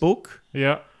Facebook,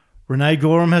 Yeah. Renee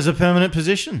Gorham has a permanent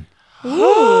position.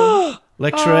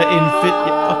 Lecturer in fit.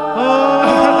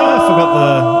 I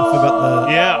forgot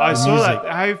the. Yeah, I the saw music.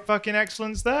 that. How fucking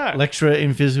excellent's that? Lecturer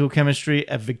in physical chemistry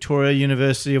at Victoria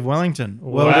University of Wellington.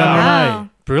 Well Wow. done, Wow. Renee.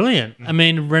 Brilliant. I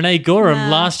mean, Renee Gorham, Nah.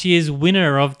 last year's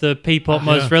winner of the Peapod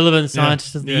Most Relevant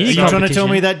Scientist of the Are Year you trying to tell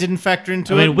competition. me that didn't factor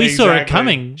into I mean, it? we saw it Exactly.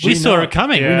 coming. She We saw know- it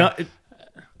coming. Yeah. We know-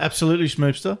 absolutely,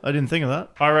 Schmoopster. I didn't think of that.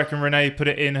 I reckon Renee put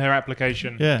it in her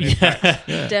application. Yeah.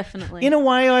 Yeah. Definitely. In a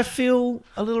way, I feel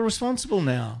a little responsible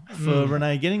now for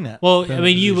Renee getting that. Well, I permanent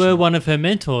mean, you position. were one of her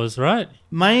mentors, right?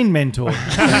 Main mentor.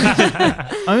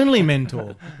 Only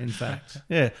mentor, in fact.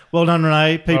 Yeah. Well done,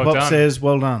 Renee. Well P-Pop done. says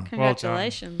well done.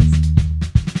 Congratulations.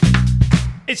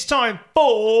 It's time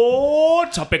for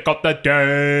Topic of the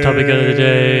Day. Topic of the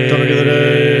day. Topic of the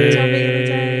day. Topic of the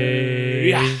day.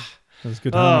 Yeah. That was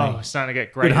good Oh, harmony. starting to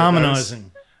get great. Good at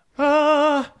harmonising.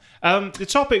 those. The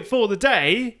topic for the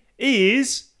day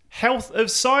is health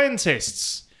of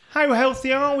scientists. How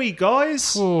healthy are we,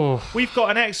 guys? Oh, We've got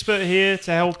an expert here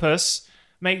to help us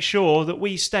make sure that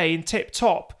we stay in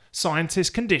tip-top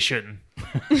scientist condition.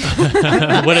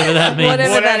 whatever that means.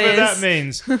 Whatever that Whatever that is.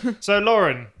 means. So,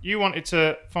 Lauren, you wanted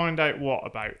to find out what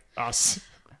about us?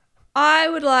 I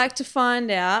would like to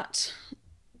find out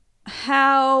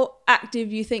how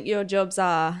active you think your jobs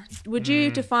are. Would you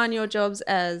define your jobs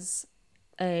as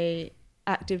a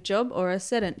active job or a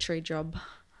sedentary job?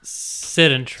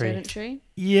 Sedentary. Sedentary.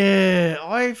 Yeah,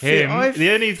 I feel. Him.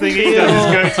 The only thing he does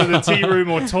is go to the tea room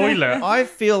or toilet. I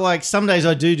feel like some days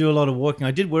I do a lot of walking.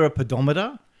 I did wear a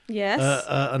pedometer Yes.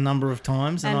 a number of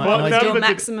times, and and I, what and was I no, your but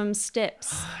maximum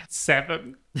steps?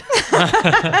 7.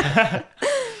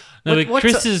 No, What- but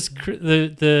what's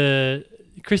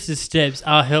Chris's steps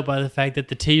are helped by the fact that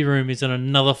the tea room is on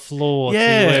another floor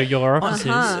Yeah. to where your office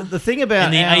Uh-huh. is. the thing about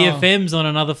And the our- AFM's on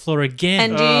another floor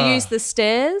again. And do you use the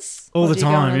stairs? all or the do you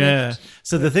go on time, a yeah. lift?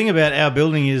 So the thing about our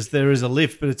building is there is a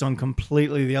lift, but it's on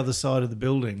completely the other side of the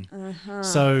building.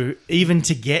 So even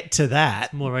to get to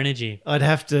that, More energy. I'd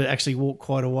have to actually walk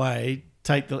quite a way.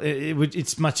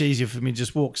 It's much easier for me to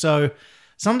just walk. So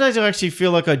some days I actually feel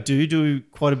like I do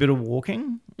quite a bit of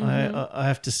walking. I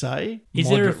have to say. Is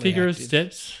there a Moderately figure active. of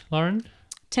steps, Lauren?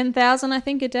 10,000, I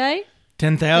think, a day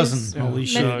 10,000. Holy is-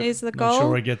 shit! is the Not goal.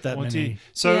 sure I get that What do you- many.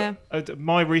 So Yeah.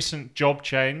 my recent job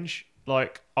change,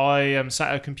 like I am sat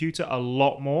at a computer a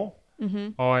lot more.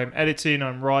 I'm editing,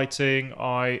 I'm writing,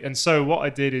 and so what I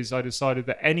did is I decided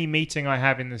that any meeting I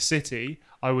have in the city,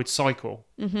 I would cycle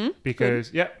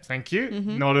because thank you,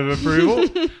 nod of approval.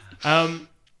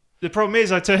 The problem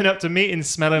is I turn up to meetings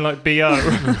smelling like BO.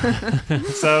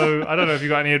 So I don't know if you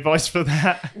got any advice for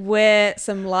that. Wear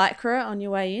some lycra on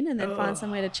your way in and then find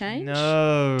somewhere to change.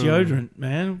 No. Deodorant,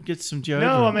 man. Get some deodorant.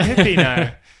 No, I'm a hippie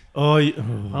now. Oh,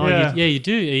 Oh, Yeah. you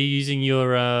do. Are you using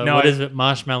your, No, what I- is it,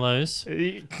 marshmallows?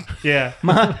 Yeah.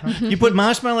 you put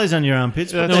marshmallows on your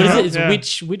armpits. Yeah, What No, the what is hell? it?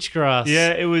 It's Yeah. witch grass.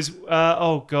 Yeah, it was.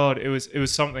 Oh god, it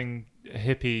was something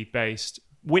hippie based,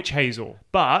 witch hazel.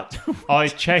 But I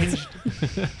changed.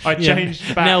 I Yeah.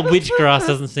 changed back. Now witch grass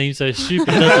doesn't seem so stupid,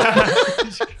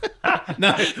 does it?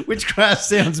 No, witchcraft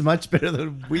sounds much better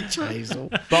than witch hazel.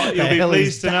 but you'll The be hell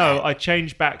pleased is to know I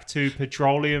changed back to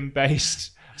petroleum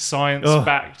based, science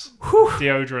backed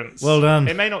deodorants. Well done.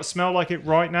 It may not smell like it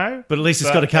right now, But at least it's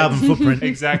But got a carbon footprint.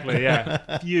 exactly.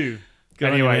 Yeah, phew.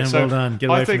 Good on you, Anyway, man. so Well done. Get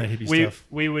away I from think that hippie we stuff.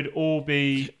 we would all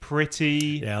be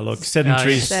pretty. Yeah, look,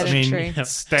 sedentary. Sedentary. I mean,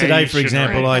 stationary. today, for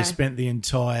example, I Okay. spent the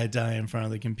entire day in front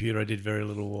of the computer. I did very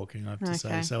little walking, I have to say.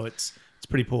 Okay. So it's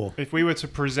pretty poor. If we were to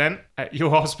present at your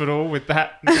hospital with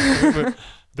that,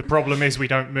 the problem is we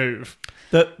don't move.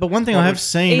 But one thing I have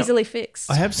seen, Easily fixed.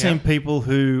 I have seen people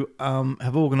who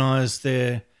have organised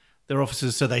their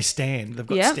offices so they stand. They've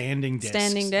got Yeah. standing desks.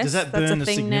 Standing Does desks, that that's a burn a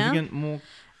thing now. significant more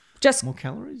just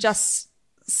calories? just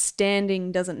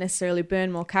standing doesn't necessarily burn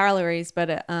more calories, but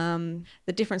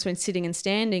the difference between sitting and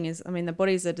standing is, I mean, the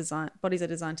bodies are designed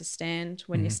to stand.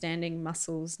 When you're standing,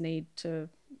 muscles need to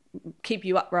keep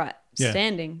you upright Yeah.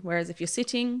 standing. Whereas if you're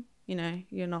sitting,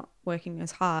 you're not working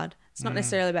as hard. It's not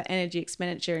necessarily about energy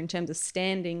expenditure in terms of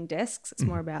standing desks. It's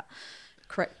more about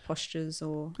correct postures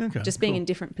or Okay, just being cool. in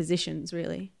different positions,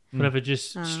 really. Whatever,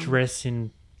 just stress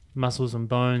in muscles and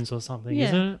bones or something, Yeah.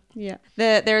 isn't it?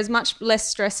 Yeah. There is much less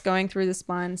stress going through the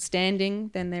spine standing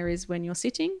than there is when you're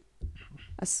sitting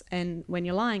and when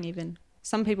you're lying even.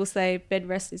 Some people say bed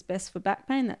rest is best for back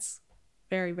pain. That's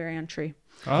very, very untrue.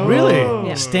 Oh. Really?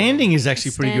 Yeah. Standing is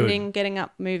actually pretty Standing, good. getting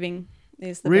up, moving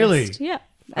is the Really? best. Yeah.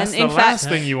 That's and the last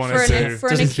thing you want to do.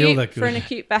 Doesn't feel that for an good.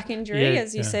 acute back injury, Yeah.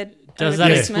 as you said. Does over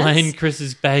that Christmas. explain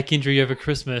Chris's back injury over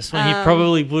Christmas when he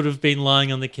probably would have been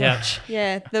lying on the couch?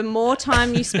 Yeah, the more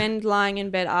time you spend lying in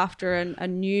bed after a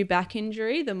new back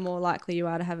injury, the more likely you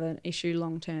are to have an issue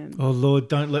long term. Oh Lord,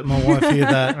 don't let my wife hear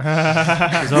that.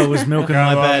 Because I was milking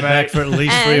my Come on, bad back mate. for at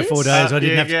least 3 or 4 days. I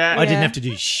didn't Yeah. have to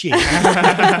do shit.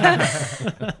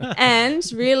 And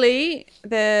really,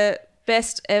 the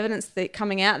best evidence that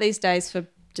coming out these days for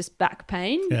just back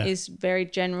pain is very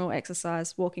general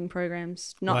exercise, walking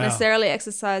programs, not Wow. necessarily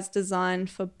exercise designed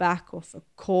for back or for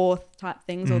core type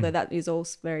things, although that is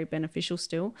also very beneficial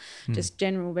still. Just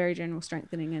very general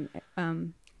strengthening and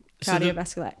So the-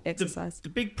 cardiovascular exercise. The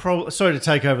big problem. Sorry to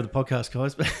take over the podcast,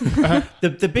 guys,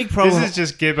 but the big problem. This is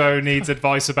just Gibbo needs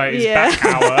advice about his Yeah. back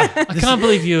hour. I can't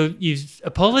believe you've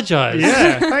apologised.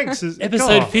 Yeah, thanks.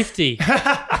 Episode God. 50.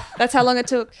 That's how long it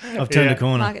took. I've turned Yeah. a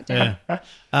corner. Mark it down.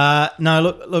 Yeah. No,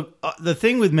 look. The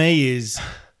thing with me is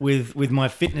with my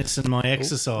fitness and my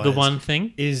exercise. The one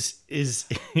thing. is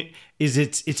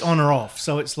it's on or off.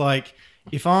 So it's like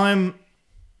if I'm,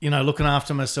 looking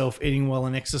after myself, eating well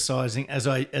and exercising as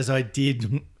I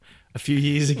did a few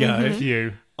years ago,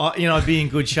 You. I'd be in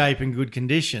good shape and good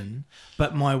condition,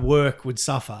 but my work would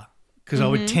suffer because I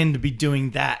would tend to be doing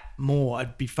that more.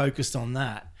 I'd be focused on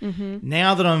that.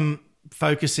 Now that I'm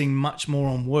focusing much more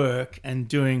on work and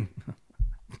doing,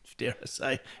 dare I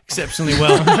say, exceptionally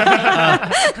well,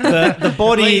 the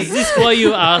body Wait, is this why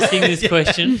you're asking this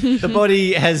question? the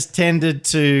body has tended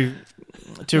to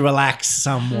relax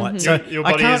somewhat. So Your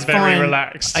I body can't is very find-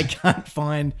 relaxed.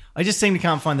 I just seem to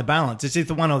can't find the balance. It's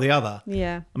either one or the other.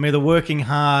 Yeah. I'm either working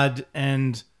hard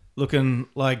and looking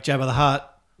like Jabba the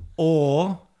Hutt,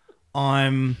 or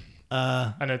I'm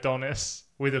An Adonis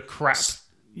with a crap.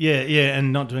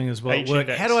 and not doing as well at work.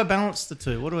 H-index. How do I balance the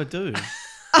two? What do I do?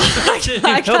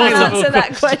 I can't answer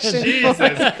that question. Jesus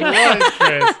Christ,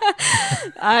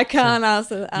 Chris. I can't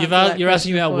answer that. You're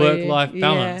asking question about for you. work-life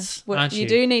balance, Well, aren't you? You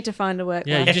do need to find a work-life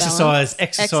Yeah, balance.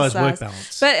 Exercise, work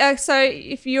balance. But so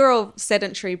if you're all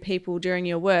sedentary people during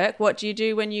your work, what do you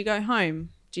do when you go home?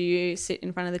 Do you sit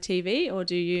in front of the TV or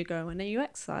do you go and you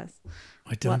exercise?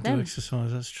 I don't What do then?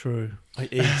 exercise. That's true. I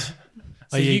eat.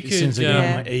 So I you eat could, as soon as I get home.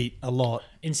 I Yeah. eat a lot.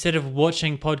 Instead of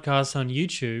watching podcasts on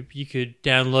YouTube, you could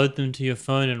download them to your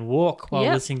phone and walk while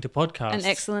Yep. listening to podcasts. An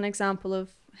excellent example of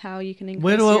how you can increase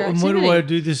Where do your I activity.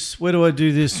 do this? Where do I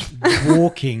do this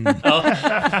walking?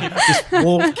 Just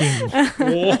walking.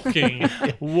 Walking.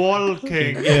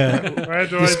 Walking. Yeah. Where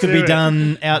do This I could do be it?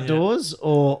 done outdoors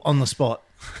or on the spot.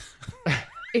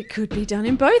 It could be done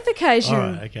in both occasions. All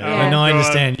right. Okay. Yeah. No, I God.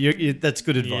 understand. That's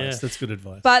good advice. Yeah. That's good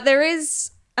advice. But there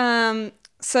is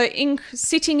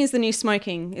sitting is the new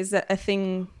smoking. Is that a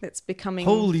thing that's becoming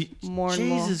Holy more and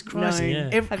more Jesus Christ! known?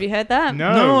 Yeah. Have you heard that?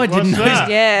 No, I didn't what's know. that?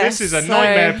 Yeah, This is a so-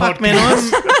 nightmare Fuck, podcast.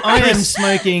 man, I am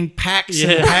smoking packs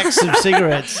and Yeah. packs of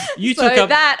cigarettes. You So took up.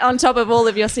 that on top of all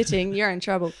of your sitting, you're in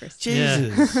trouble, Chris.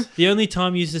 Jesus, The only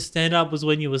time you used to stand up was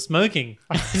when you were smoking.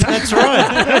 that's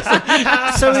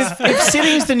right. So if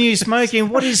sitting's the new smoking,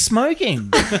 what is smoking?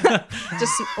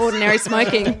 Just ordinary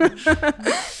smoking.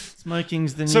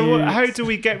 Smoking's the new. So how do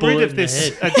we get rid Bullet of in the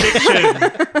this head.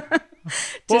 addiction?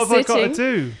 What have I got to sitting.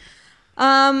 do?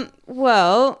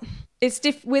 Well, it's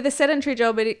with a sedentary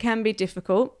job, it can be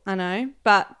difficult, I know.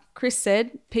 But Chris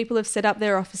said people have set up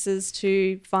their offices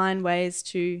to find ways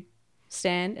to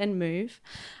stand and move.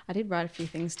 I did write a few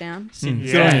things down. Good on you.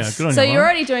 Yes. Good on So you. you're Lauren.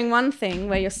 already doing one thing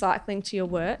where you're cycling to your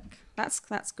work. That's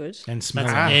good. And smoking.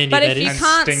 That's Ah. handy, But that if you is.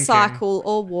 can't stinking. cycle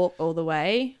or walk all the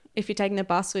way, if you're taking the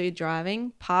bus or you're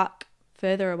driving, park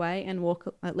further away and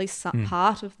walk at least some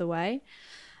part of the way.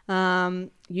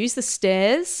 Use the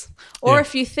stairs. Or Yeah.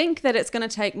 if you think that it's going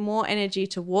to take more energy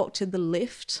to walk to the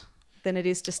lift than it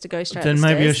is just to go straight Then up the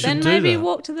maybe I stairs, should then do maybe that.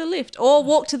 walk to the lift. Or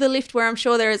walk to the lift where I'm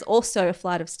sure there is also a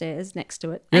flight of stairs next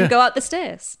to it and Yeah. go up the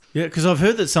stairs. Yeah, because I've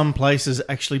heard that some places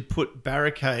actually put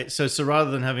barricades. So rather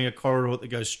than having a corridor that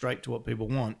goes straight to what people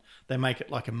want, they make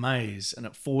it like a maze, and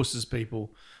it forces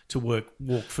people to walk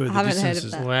further I haven't heard of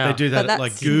distances. that. Wow. They do that But at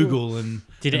like that's- Google and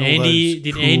Did and all Andy those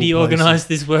did cool Andy places. organise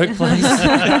this workplace?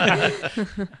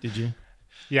 Did you?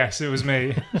 Yes, it was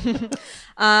me.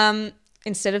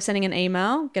 Instead of sending an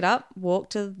email, get up, walk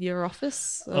to your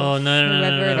office. Or Oh no no no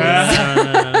whoever no it no, is. no, no,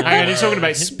 no. Hang on, you're talking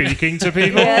about speaking to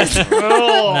people? Yes.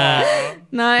 Oh.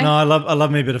 Nah. No? No, I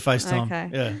love me a bit of FaceTime. Okay.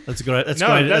 Yeah, that's great. That's No,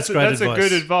 great. that's great a advice.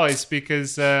 good advice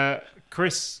because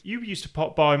Chris, you used to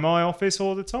pop by my office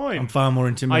all the time. I'm far more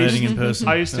intimidating in person.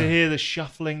 I used to hear the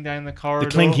shuffling down the corridor.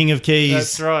 the clinking of keys,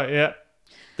 That's right, yeah.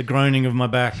 the groaning of my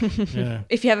back. Yeah.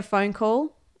 If you have a phone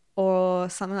call or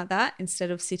something like that, instead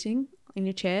of sitting in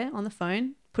your chair on the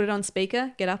phone, put it on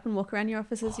speaker, get up and walk around your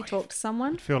office as you talk to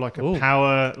someone. Feel like a Ooh.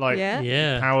 power, like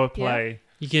Yeah. power play.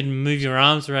 You can move your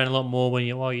arms around a lot more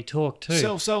while you talk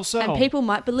too. Sell. And people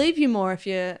might believe you more if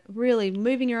you're really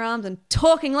moving your arms and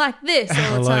talking like this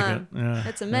all the like time. it. Yeah.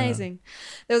 It's amazing.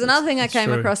 There was another thing I it's came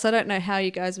true. across. I don't know how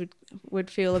you guys would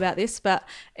feel about this, but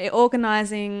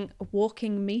organising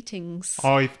walking meetings.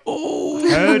 I've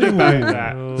heard about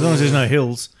that. As long as there's no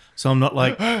hills, so I'm not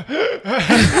like.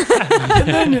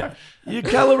 You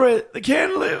calibrate the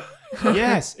cantilever.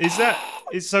 Yes. Is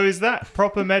that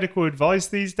proper medical advice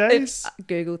these days?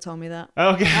 Google told me that.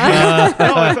 Okay. No,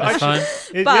 That's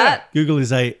fine. But Google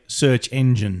is a search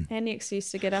engine. any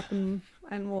excuse to get up and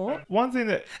walk. one thing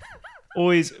that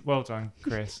always, well done,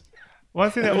 Chris. One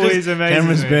thing that always amazes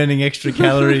Cameron's me. burning extra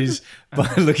calories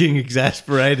by looking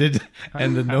exasperated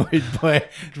and annoyed by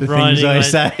the Grinding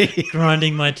things I my- say.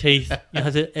 Grinding my teeth. You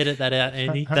have to edit that out,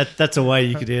 Andy. That's a way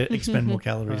you could expend more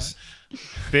calories.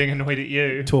 Being annoyed at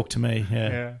you. Talk to me.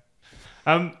 Yeah.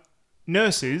 Yeah.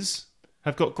 Nurses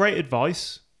have got great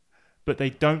advice, but they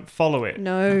don't follow it.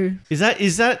 No. Is that?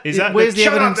 Shut Where's the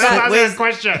up, evidence? that's Where's, a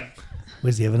question.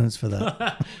 where's the evidence for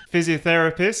that?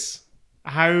 Physiotherapists,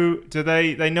 how do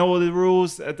they know all the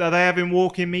rules? Are they having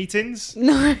walk-in meetings?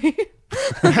 No.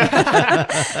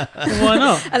 Why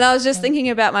not? And I was just thinking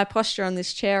about my posture on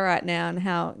this chair right now and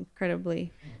how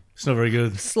incredibly It's not very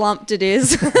good. slumped it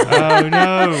is. Oh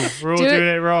no, we're all Do- doing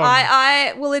it wrong.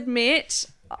 I will admit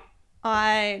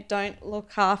I don't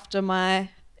look after my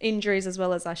injuries as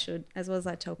well as I should, as well as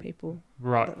I tell people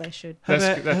Right. that they should. How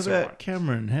That's- about, that's how about alright.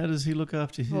 Cameron? How does he look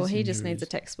after his Well, he just needs a injuries?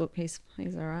 textbook. He's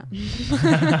all right.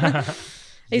 Yeah.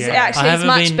 Actually I he's haven't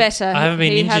much been- better. I haven't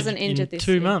been he injured hasn't in injured this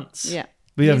 2 year. months. Yeah.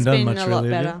 We haven't He's done been much a lot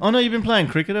really. have you? better. Oh no, you've been playing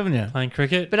cricket, haven't you? Playing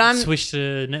cricket, But I'm- switched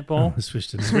to netball. I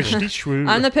switched it. Swishty shrew.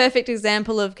 I'm the perfect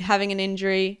example of having an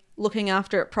injury, looking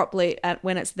after it properly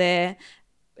when it's there.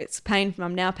 It's pain.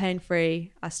 I'm now pain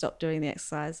free. I stop doing the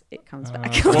exercise. It comes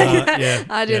back. yeah,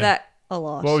 I do yeah. that a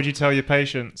lot. What would you tell your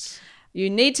patients? You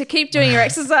need to keep doing your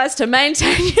exercise to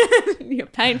maintain your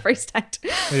pain-free state.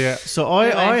 Yeah. So I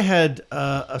Anyway. had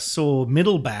a sore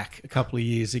middle back a couple of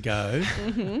years ago.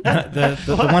 Mm-hmm.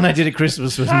 The one I did at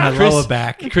Christmas was my Chris- lower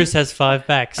back. Chris has 5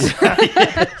 backs.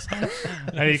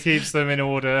 And he keeps them in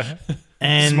order.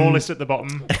 And Smallest at the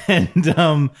bottom. And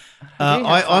have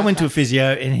I five went to a backs. physio,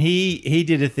 and he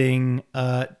did a thing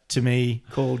to me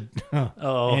called.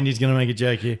 Oh. Andy's going to make a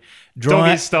joke here.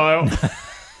 Doggy style.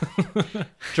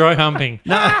 Dry humping.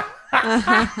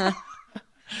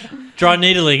 Dry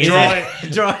needling. Dry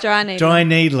needling. Dry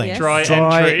needling. Yes. Dry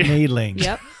entry. needling.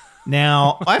 Yep.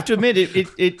 Now I have to admit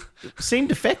it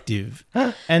seemed effective,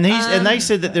 and they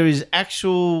said that there is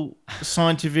actual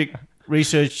scientific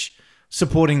research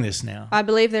supporting this now. I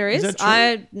believe there is. that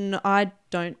true? I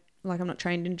don't I'm not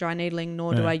trained in dry needling,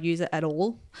 nor do Yeah. I use it at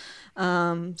all.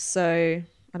 So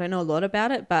I don't know a lot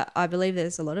about it, but I believe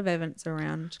there's a lot of evidence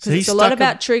around because So he it's a lot stuck a-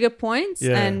 about trigger points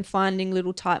Yeah. and finding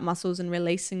little tight muscles and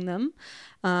releasing them.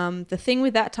 The thing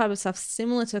with that type of stuff,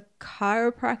 similar to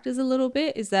chiropractors a little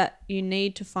bit, is that you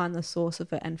need to find the source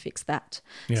of it and fix that.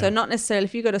 Yeah. So not necessarily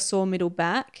if you've got a sore middle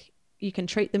back, you can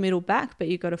treat the middle back, but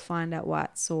you've got to find out why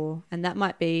it's sore. And that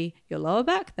might be your lower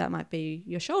back, that might be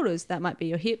your shoulders, that might be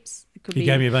your hips. It could He be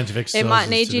gave me a bunch of exercises. it might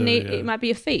need to do, yeah. it might be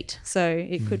your feet. So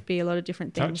it could be a lot of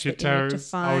different things Touch your that you need to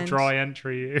toes. I'll find. dry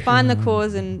entry you. Find the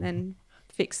cause and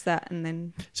fix that, and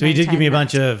then. So he did give me a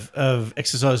maintain bunch of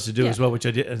exercises to do Yeah. as well, which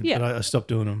I did, Yeah. but I stopped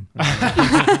doing them.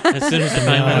 As soon as the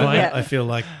pain went away. Yeah. I feel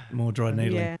like more dry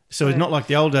needling. Yeah. So it's So not like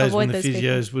the old days when avoid the those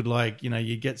physios would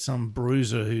you get some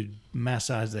bruiser who'd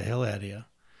massage the hell out of you.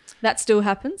 that still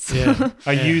happens. Yeah.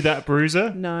 Are you that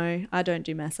bruiser? No, I don't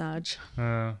do massage.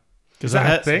 Is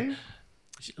that a thing?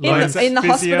 Lawrence, In the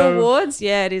physio- hospital wards,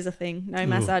 yeah, it is a thing. No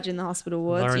massage in the hospital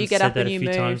wards. Lawrence you get said up that and a you few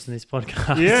move. times in this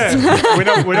podcast. Yeah,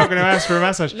 we're not going to ask for a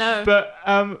massage. No. But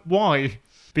why?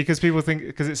 Because people think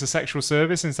because it's a sexual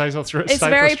service in South Australia. It's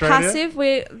very passive.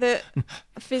 The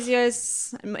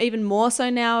physios, even more so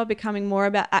now, are becoming more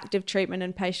about active treatment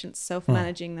and patients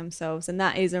self-managing themselves, and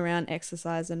that is around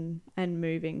exercise and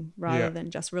moving rather Yeah.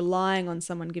 than just relying on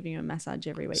someone giving you a massage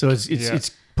every week. So it's Yeah.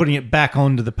 it's putting it back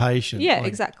onto the patient. yeah, Like,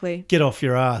 exactly. Get off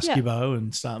your ass, Yeah. Gibbo,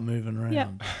 and start moving around. Yeah.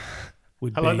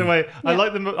 Would I like the be- way I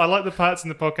like the parts in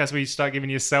the podcast where you start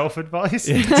giving yourself advice.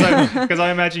 Because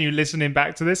I imagine you listening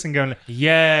back to this and going,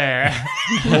 "Yeah,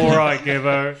 all right,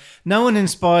 Gibbo." No one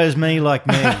inspires me like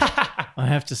me. I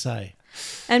have to say.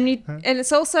 And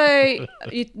it's also,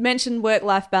 you mentioned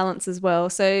work-life balance as well.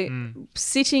 So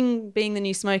sitting being the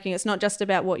new smoking, it's not just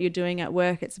about what you're doing at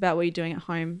work, it's about what you're doing at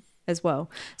home as well.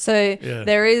 So Yeah.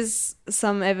 there is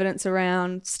some evidence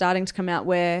around starting to come out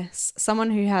where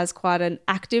someone who has quite an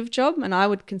active job, and I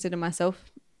would consider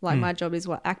myself like my job is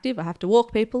active. I have to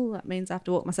walk people. That means I have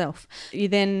to walk myself. You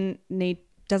then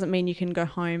doesn't mean you can go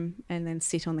home and then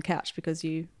sit on the couch because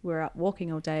you were out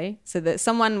walking all day. So that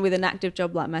someone with an active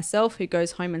job like myself who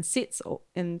goes home and sits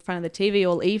in front of the TV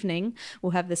all evening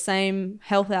will have the same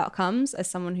health outcomes as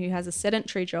someone who has a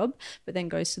sedentary job but then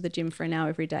goes to the gym for an hour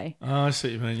every day. Oh, I see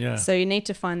what you mean. Yeah. So you need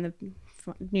to find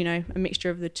a mixture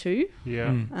of the two. Yeah.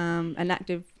 An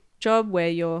active job where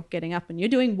you're getting up and you're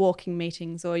doing walking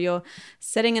meetings, or you're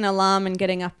setting an alarm and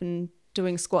getting up and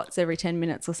doing squats every 10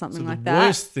 minutes or something like that.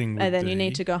 Worst thing would and then you be-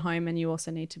 need to go home and you also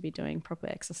need to be doing proper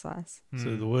exercise.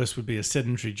 So the worst would be a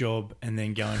sedentary job and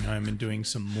then going home and doing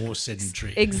some more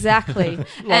sedentary. Exactly.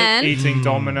 Like eating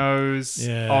Domino's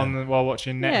Yeah. while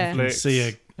watching Yeah.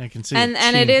 Netflix. I can see and a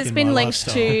it chink has in been my linked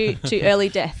lifestyle. to early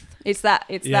death. It's that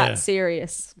Yeah.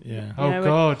 serious. Yeah. Oh, You know,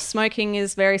 God. Smoking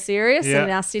is very serious, Yeah, and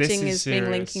now this sitting is is being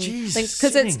serious. linked Jeez,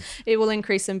 because sitting. it will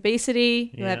increase obesity.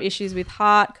 You'll have issues with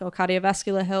heart or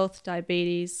cardiovascular health,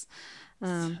 diabetes.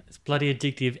 It's bloody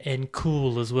addictive and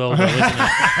cool as well, though, isn't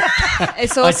it?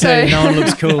 It's I tell also you, no one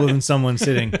looks cooler than someone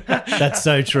sitting. That's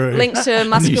so true. linked to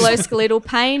musculoskeletal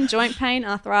pain, joint pain,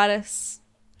 arthritis,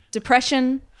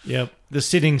 depression. Yep. The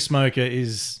sitting smoker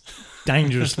is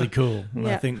dangerously cool. And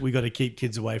I Yeah. think we got to keep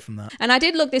kids away from that. And I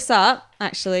did look this up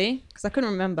actually because I couldn't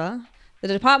remember. The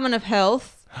Department of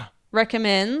Health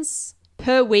recommends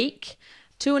per week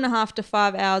 2.5 to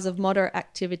 5 hours of moderate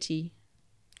activity,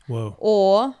 Whoa.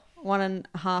 or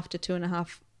 1.5 to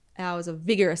 2.5 hours of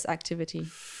vigorous activity.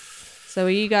 So are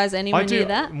you guys anywhere near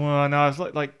that? Well, no, it's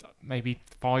like maybe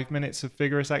 5 minutes of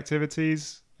vigorous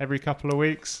activities every couple of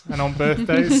weeks and on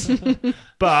birthdays.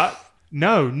 But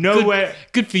nowhere.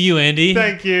 Good for you, Andy.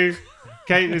 Thank you.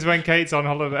 Kate is when Kate's on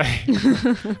holiday.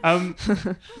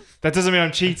 That doesn't mean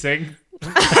I'm cheating.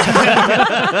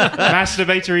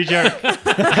 Masturbatory joke.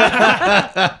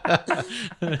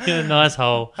 Nice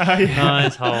hole.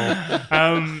 Nice hole.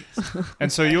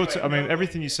 And so I mean,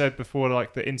 everything you said before,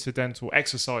 like the incidental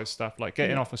exercise stuff, like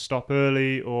getting off a stop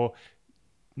early or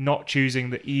not choosing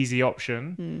the easy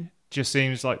option, just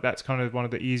seems like that's kind of one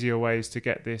of the easier ways to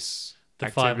get this. The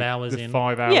 5 hours the in.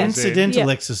 5 hours Yeah. in. Incidental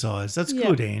Yeah. exercise. That's Yeah.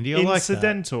 good, Andy. I like that.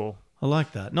 Incidental. I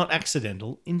like that. Not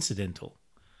accidental, incidental.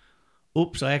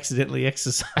 Oops, I accidentally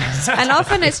exercised. And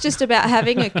often it's just about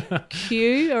having a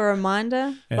cue or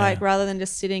reminder, Yeah. like rather than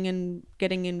just sitting and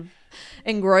getting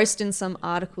engrossed in some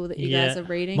article that you guys Yeah. are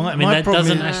reading. My- I mean, that problem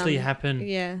doesn't is- actually happen.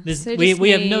 Yeah. There's- So you we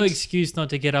just have no need- excuse not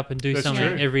to get up and do That's something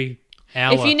true. every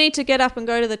hour. If you need to get up and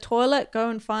go to the toilet, go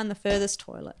and find the furthest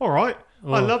toilet. All right.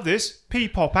 I Oh. love this.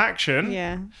 P-pop action.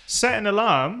 Yeah. Set an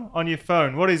alarm on your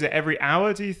phone. What is it, every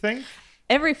hour, do you think?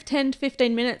 Every 10 to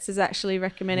 15 minutes is actually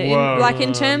recommended. Whoa.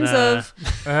 In terms Nah.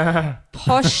 of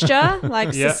posture,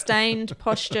 like Yeah. sustained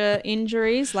posture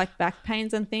injuries, like back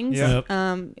pains and things, Yeah.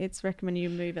 it's recommended you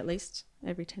move at least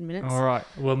every 10 minutes. All right.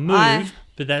 Well, move, I-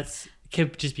 but that's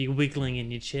could just be wiggling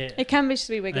in your chair. It can be just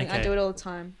be wiggling. I Okay. do it all the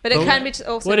time. But it Well, can be just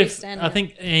also What be if standing I up.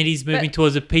 think Andy's moving But-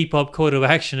 towards a P-pop call to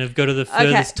action of go to the Okay,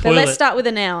 furthest but toilet? let's start with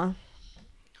an hour.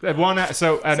 So an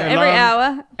So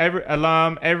alarm, every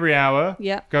hour, every hour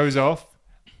yeah. goes off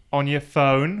on your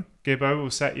phone. Gibbo will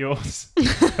set yours.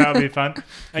 That'll be fun.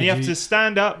 And you have to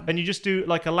stand up and you just do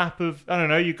like a lap of, I don't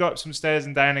know, you go up some stairs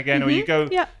and down again, or you go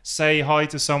yeah. say hi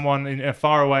to someone in a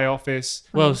faraway office.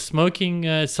 Well, smoking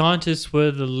scientists were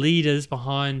the leaders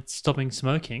behind stopping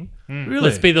smoking. Really?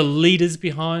 Let's be the leaders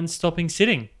behind stopping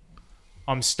sitting.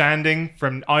 I'm standing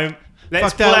from, let's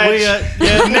Fuck that.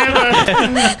 pledge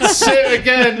never sit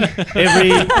again. Every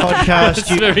podcast It's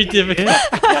very difficult.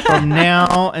 from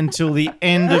now until the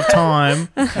end of time,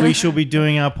 we shall be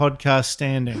doing our podcast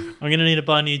standing. I'm going to need to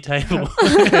buy a new table.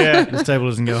 Yeah. This table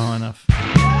doesn't go high enough.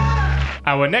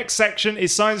 Our next section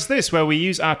is Science This, where we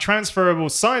use our transferable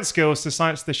science skills to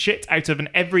science the shit out of an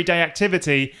everyday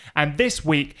activity. And this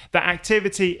week, the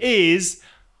activity is,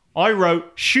 I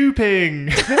wrote shopping.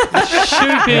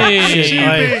 Shopping.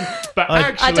 Shopping. But I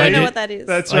actually, I don't know what that is.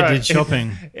 That's right. I did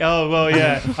shopping. Oh well,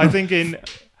 yeah. I think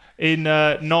in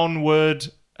non-word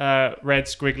red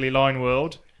squiggly line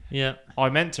world, Yeah. I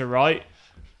meant to write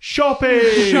shopping.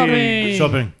 Shopping.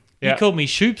 Shopping. Yeah. You called me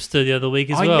Shoopster the other week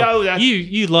as I well. know, that's-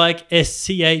 You like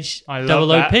SCHOOP, I love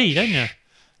that. don't you?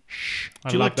 I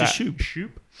Do you love like to that. shoop?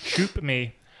 Shoop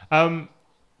me.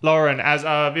 Lauren, as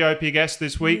our VIP guest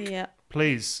this week, Yeah.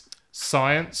 please,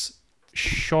 science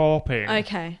shopping.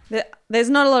 Okay. There's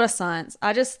not a lot of science.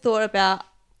 I just thought about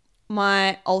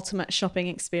my ultimate shopping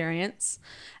experience.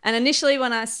 And initially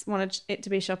when I wanted it to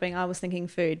be shopping, I was thinking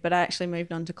food, but I actually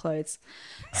moved on to clothes.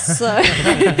 So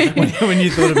when you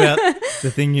thought about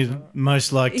the thing you'd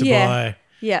most like to buy,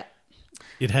 yeah,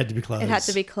 it had to be clothes. it had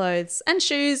to be clothes and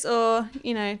shoes, or,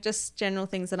 you know, just general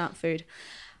things that aren't food.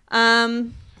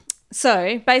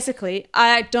 So basically,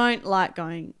 I don't like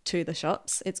going to the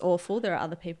shops. It's awful. There are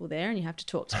other people there and you have to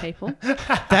talk to people.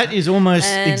 That is almost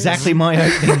exactly my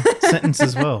opening sentence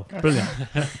as well. Brilliant.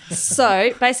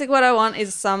 So basically what I want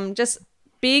is some just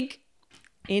big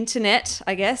internet,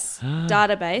 I guess,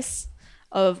 database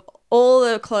of all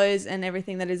the clothes and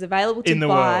everything that is available to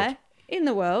buy in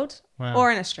the world. Wow.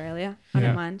 Or in Australia. I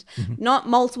don't mind. Not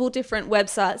multiple different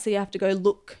websites, so you have to go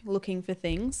looking for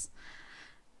things.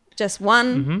 Just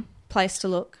one place to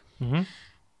look.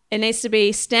 It needs to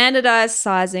be standardized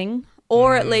sizing,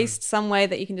 or at least some way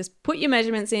that you can just put your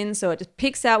measurements in so it just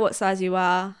picks out what size you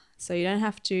are, so you don't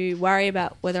have to worry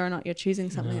about whether or not you're choosing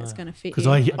something that's going to fit Because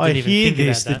you. I didn't even hear think about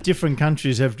this, that. that different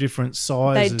countries have different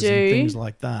sizes do. and things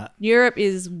like that. Europe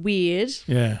is weird.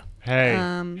 Yeah. Hey,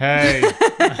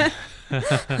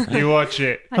 you watch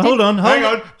it. Hold on. Hang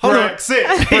on. Brexit.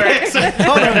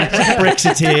 Hold on.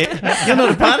 Brexit here. You're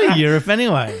not a part of Europe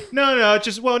anyway. No,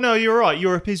 you're right.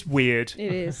 Europe is weird.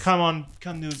 It is. Come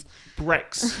to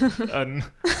Brex. And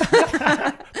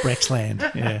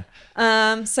Brexland.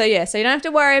 Yeah. So you don't have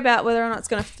to worry about whether or not it's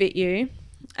going to fit you.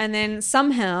 And then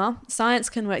somehow science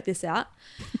can work this out.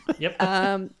 Yep.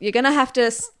 You're going to have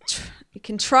to, you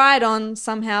can try it on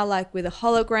somehow, like with a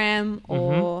hologram,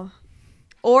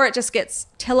 or it just gets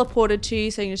teleported to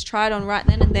you, so you can just try it on right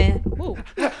then and there. Ooh.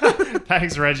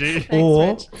 thanks, Reggie.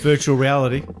 Or Reg. virtual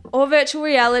reality. Or virtual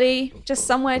reality, just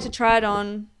somewhere to try it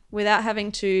on without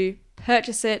having to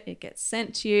purchase it. It gets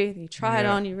sent to you. You try it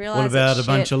on, you realize What about it's a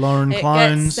bunch shit. of Lauren It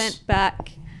clones? gets sent back.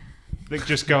 They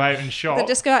just go out and shop. They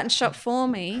just go out and shop for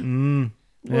me.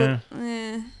 Yeah.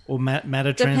 Eh, Or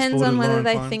matter depends transported on whether Lauren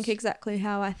they clones. think exactly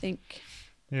how I think.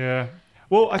 Yeah.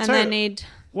 Well, I And tell they you, need...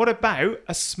 what about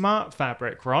a smart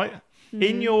fabric, right? Mm-hmm.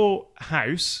 In your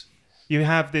house, you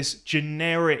have this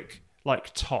generic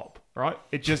like top, right?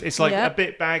 It's like Yep. a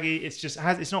bit baggy.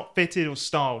 It's not fitted or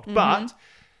styled. Mm-hmm. But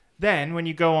then when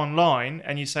you go online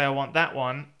and you say I want that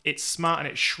one, it's smart and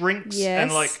it shrinks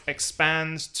and Yes. like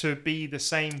expands to be the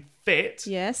same fit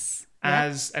Yes.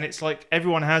 as, and it's like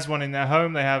everyone has one in their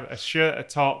home. They have a shirt, a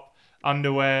top,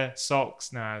 underwear,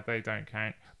 socks. No, they don't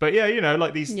count. But yeah, you know,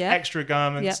 like these Yeah. extra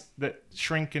garments that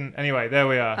shrink and anyway, there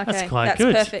we are. Okay, That's quite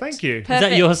good. Perfect. Thank you. Is Is that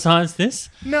Perfect. your science, this?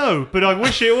 No, but I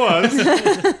wish it was.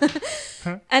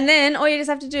 And then all you just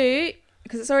have to do,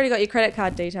 because it's already got your credit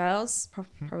card details,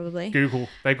 probably. Google,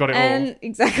 they've got it And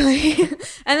exactly.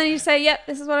 And then you say, yep,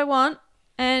 this is what I want.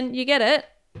 And you get it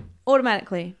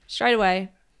automatically, straight away.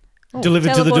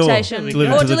 Delivered to the door. Teleportation.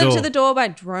 Delivered Or to the delivered door. to the door by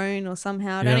drone or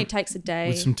somehow. It Yeah. only takes a day.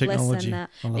 With some Less technology. than that.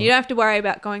 I love And you don't have to worry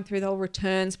about going through the whole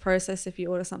returns process if you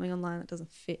order something online that doesn't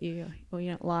fit you or you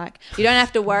don't like. You don't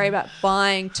have to worry about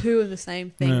buying two of the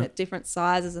same thing Yeah. at different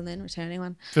sizes and then returning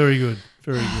one. Very good.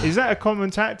 Very all. good. Is that a common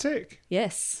tactic?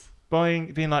 Yes.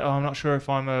 Being like, oh, I'm not sure if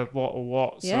I'm a what or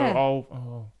what. So Yeah.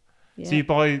 So Yeah. you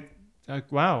buy,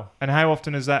 wow. And how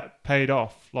often has that paid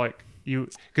off? Like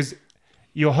because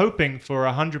you're hoping for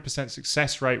 100%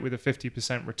 success rate with a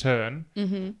 50% return,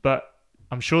 but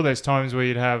I'm sure there's times where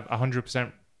you'd have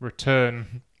 100%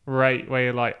 return rate where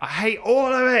you're like, I hate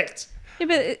all of it. Yeah,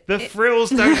 but The frills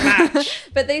don't match.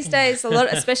 But these days, a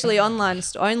lot, especially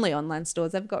only online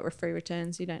stores, they've got free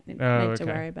returns. You don't need to okay.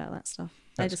 worry about that stuff.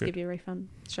 They That's just good. give you a refund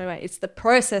straight away. It's the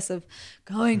process of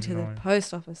going to the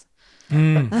post office. So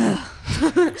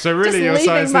Just really, your leaving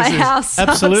science my is house.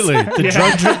 Absolutely.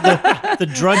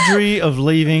 The drudgery of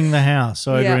leaving the house.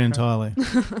 I agree Yeah. entirely.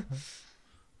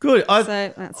 Good. So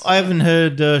that's I haven't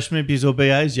heard Schmippies or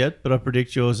BAs yet, but I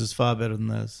predict yours is far better than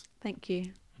theirs. Thank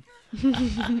you.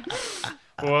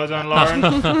 well done,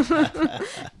 Lauren.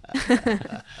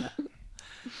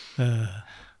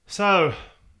 So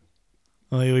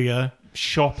Oh, here we go.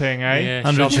 shopping, eh? Yeah.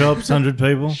 100 shops, 100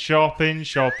 people. Shopping.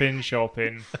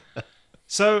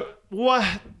 So what?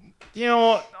 You know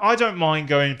what? I don't mind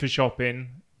going for shopping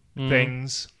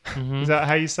things. Is that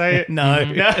how you say it? No.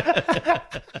 I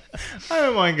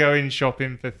don't mind going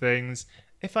shopping for things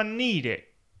if I need it.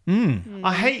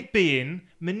 I hate being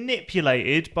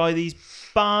manipulated by these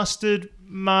bastard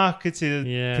marketer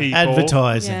Yeah. people.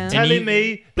 Advertising. Yeah. Telling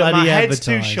me that my bloody head's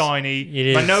too advertise. shiny,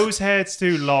 It my is. nose hair's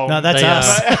too long. No, that's They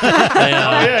us. They Oh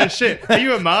are. yeah, shit. Are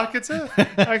you a marketer? I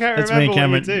can't That's remember me, what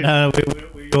Cameron. you do. No,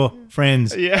 we're your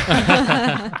friends.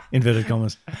 Yeah. Inverted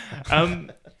commas.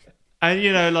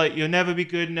 And like you'll never be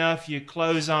good enough. Your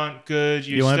clothes aren't good.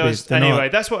 You won't be. They're Anyway,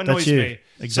 not. that's what annoys That's you. me.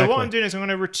 Exactly. So what I'm doing is I'm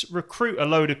going to recruit a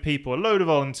load of people, a load of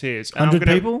volunteers. And 100 I'm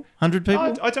gonna, people? 100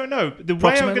 people? I don't know. The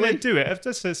way I'm going Approximately? to do it,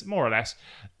 this is more or less.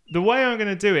 The way I'm going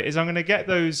to do it is I'm going to get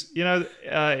those,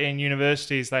 in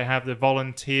universities they have the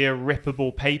volunteer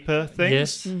rippable paper things.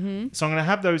 Yes. So I'm going to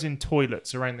have those in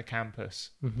toilets around the campus.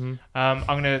 Mm-hmm. I'm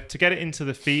going to get it into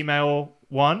the female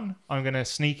one. I'm going to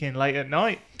sneak in late at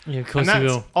night. Yeah, of And course you that's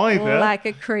will. either Like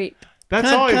a creep.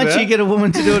 Can't you get a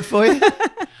woman to do it for you?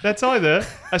 that's either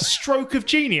a stroke of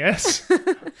genius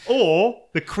or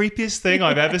the creepiest thing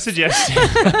I've ever suggested.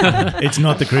 It's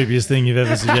not the creepiest thing you've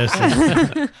ever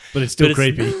suggested, but it's still But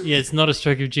creepy. Yeah, it's not a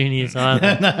stroke of genius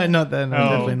either. No, not that. No, Oh.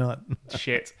 definitely not.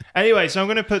 Shit. Anyway, so I'm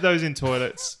going to put those in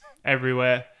toilets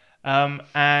everywhere.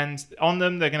 And on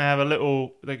them, they're going to have a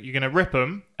little, you're going to rip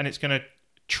them and it's going to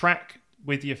track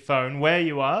with your phone where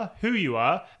you are, who you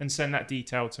are, and send that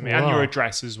detail to me and Wow. your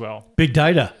address as well. Big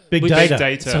data. Big Big data.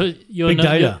 data. So you're Big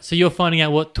data. so you're finding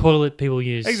out what toilet people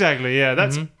use. Exactly, yeah.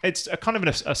 That's it's a kind of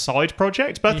a side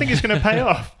project, but I think it's going to pay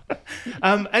off.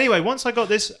 Anyway, once I got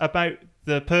this about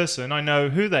the person, I know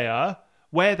who they are,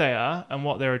 where they are, and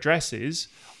what their address is.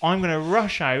 I'm going to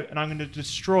rush out and I'm going to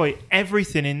destroy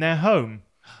everything in their home.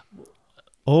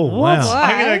 Oh, wow. What?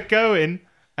 I'm going to go in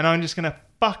and I'm just going to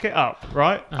fuck it up,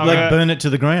 right? I'm Like gonna- burn it to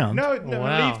the ground? No,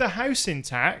 Wow. leave the house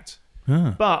intact,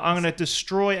 Huh. but I'm going to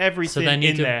destroy So everything they need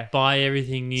in to there. buy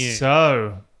everything new.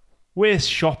 So, we're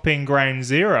shopping ground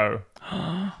zero,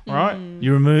 right?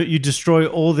 You destroy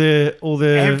all their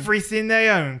Everything they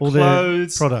own, all their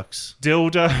clothes, products.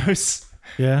 dildos.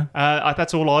 Yeah.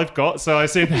 That's all I've got, so I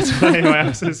assume that's what anyone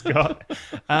else has got.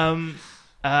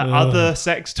 Other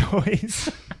sex toys,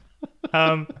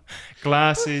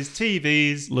 glasses,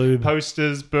 TVs, Lube.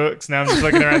 posters, books. Now I'm just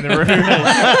looking around the room,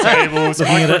 tables,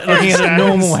 Looking at a stands,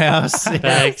 normal house.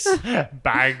 Bags.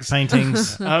 bags.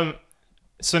 Paintings.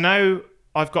 So now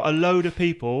I've got a load of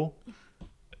people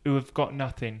who have got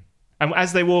nothing. And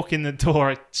as they walk in the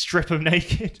door, I strip them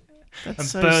naked and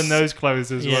so burn s- those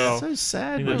clothes as Yeah. well. So I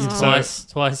sad. think man. that's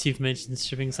twice you've mentioned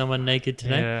stripping someone naked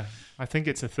today. Yeah, I think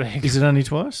it's a thing. Is it only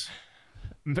twice?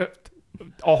 But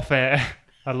off air,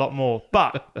 a lot more.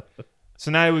 But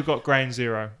so now we've got ground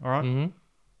zero. All right. Mm-hmm.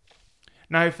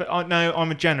 Now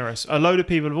I'm a generous. A load of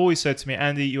people have always said to me,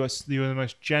 Andy, you're the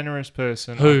most generous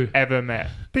person Who? I've ever met.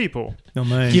 People. Not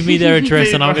me. Give me their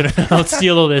address and I'll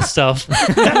steal all their stuff.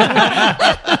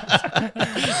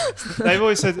 They've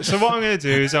always said. So what I'm going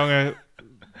to do is I'm going to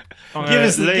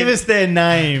Give us their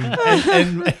name.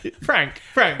 and Frank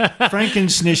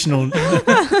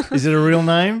Frankenschnischnel. Is it a real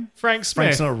name? Smith. Frank's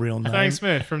not a real name. Frank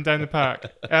Smith from down the park.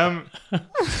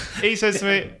 He says to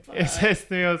me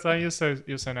all the time, "You're so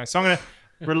nice." So I'm going to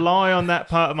rely on that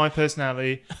part of my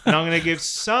personality, and I'm going to give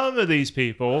some of these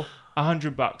people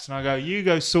 $100, and I go, "You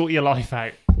go sort your life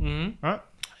out," right?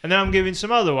 And then I'm giving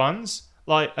some other ones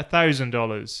like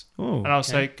 $1,000, Oh, and I'll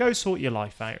say, "Go sort your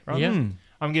life out," right? Yeah.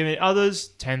 I'm giving others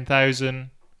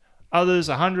 10,000, others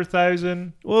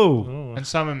 100,000, Whoa. Oh. and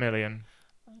some 1 million.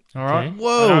 All right. Okay.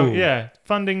 Whoa. Yeah,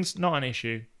 funding's not an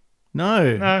issue.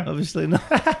 No, No. obviously not.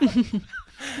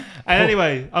 And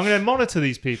anyway, I'm going to monitor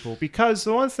these people because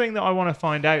the one thing that I want to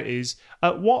find out is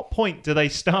at what point do they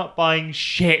start buying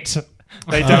shit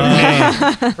they don't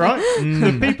need, right?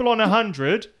 The people on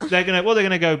 100, they're going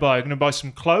to go buy? They're going to buy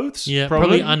some clothes. Yeah,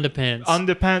 probably underpants.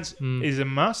 Underpants is a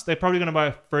must. They're probably going to buy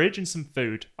a fridge and some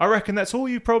food. I reckon that's all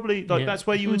you probably like. Yeah. That's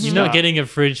where you would You're start. not getting a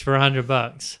fridge for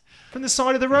 $100. From the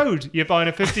side of the road. You're buying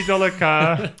a $50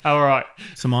 car. All right,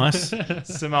 Some ice.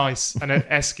 some ice and an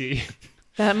esky.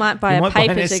 That might buy You a might buy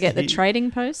an paper to get the esky.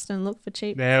 trading post and look for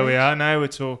cheap. There we are. Now we're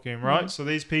talking, right? So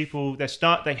these people, they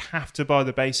have to buy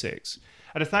the basics.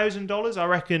 At $1,000, I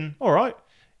reckon. All right,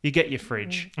 you get your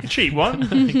fridge, a cheap one.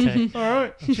 Okay. All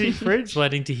right, cheap fridge. Just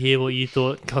waiting to hear what you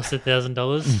thought cost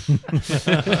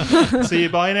 $1,000. So you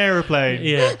buy an aeroplane.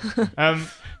 Yeah.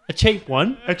 A cheap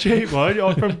one. A cheap one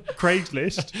from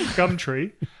Craigslist,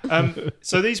 Gumtree.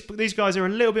 So these guys are a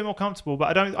little bit more comfortable,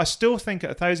 but I still think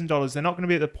at $1,000 they're not going to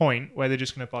be at the point where they're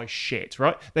just going to buy shit,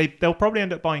 right? They'll probably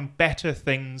end up buying better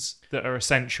things that are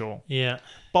essential. Yeah.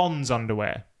 Bonds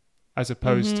underwear, as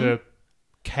opposed to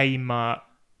Kmart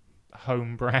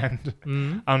home brand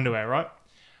underwear, right?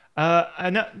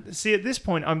 See, at this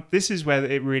point, this is where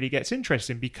it really gets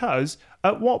interesting because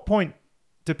at what point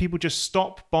do people just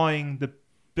stop buying the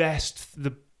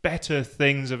better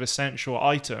things of essential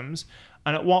items,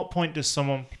 and at what point does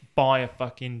someone buy a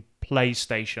fucking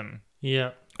PlayStation?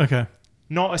 Yeah. Okay.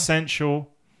 Not essential,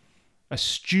 a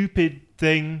stupid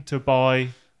thing to buy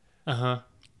Uh-huh.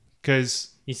 because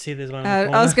You see, there's one. In the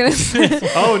corner. I was going to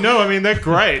say, Oh no, I mean they're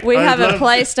great. we I have a love-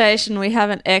 PlayStation, we have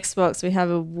an Xbox, we have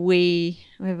a Wii,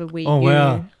 we have a Wii Oh U.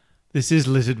 wow, this is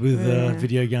littered with Yeah.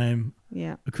 video game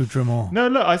Yeah. accoutrement. No,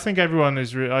 look, I think everyone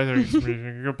is. I think it's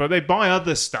really good, but they buy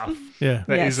other stuff Yeah.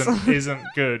 that Yes. isn't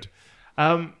good.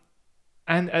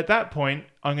 And at that point,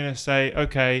 I'm going to say,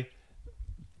 okay,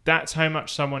 that's how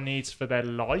much someone needs for their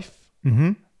life,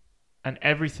 Mm-hmm. and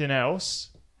everything else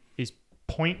is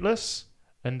pointless,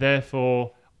 and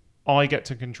therefore I get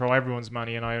to control everyone's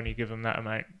money, and I only give them that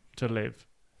amount to live.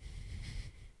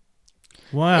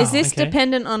 Wow. Is this okay.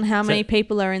 dependent on how So- many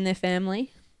people are in their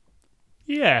family?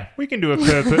 Yeah, we can do a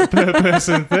per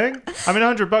person thing. I mean,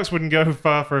 $100 wouldn't go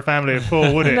far for a family of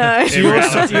four, would it? No. In So your,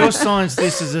 reality. your science,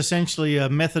 this is essentially a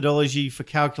methodology for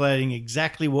calculating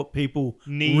exactly what people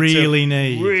Need really to,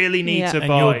 need. really need Yeah. to and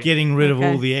buy. you're getting rid of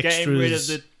Okay. all the extras. Getting rid of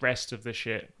the rest of the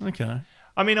shit. Okay.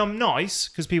 I mean, I'm nice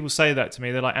because people say that to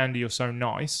me. They're like, Andy, you're so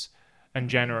nice and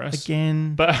generous.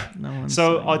 Again. But no one's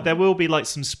so saying that. there will be like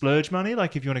some splurge money.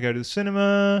 Like if you want to go to the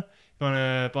cinema, you want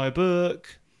to buy a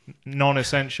book,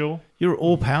 non-essential. You're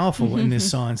all powerful in this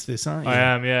science, aren't you? I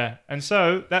am, yeah. And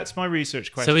so that's my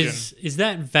research question. So is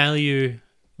that value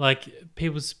like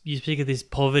you speak of this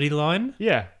poverty line?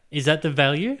 Yeah, Is that the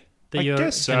value that I you're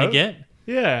guess going to so. get?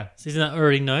 yeah. So isn't that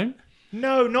already known?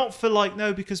 No, not for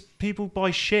no, because people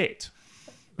buy shit.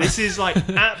 This is like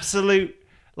absolute,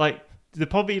 like the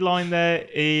poverty line there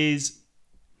is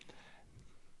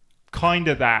kind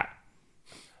of that,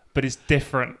 but it's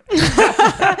different.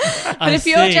 But if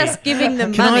you're just giving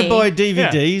them Can money, I buy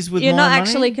DVDs with you're my not money?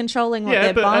 actually controlling what Yeah,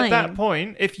 they're but buying. at that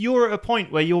point, if you're at a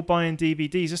point where you're buying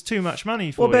DVDs, it's too much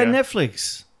money for What about you.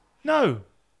 Netflix? No,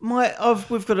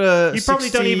 We've got a. You probably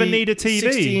don't even need a TV.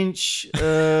 60-inch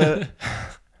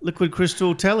liquid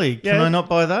crystal telly. Can Yeah. I not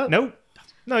buy that? no,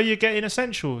 no. You're getting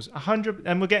essentials, 100,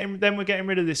 and we're getting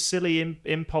rid of this silly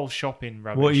impulse shopping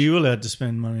rubbish. What are you allowed to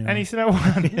spend money on? Anything I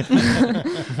want.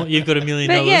 What, you've got $1 million.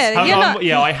 But yeah, you're not.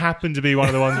 Yeah, I happen to be one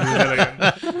of the ones with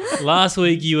a million. Last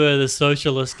week you were the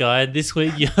socialist guy. This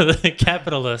week you're the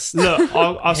capitalist. Look,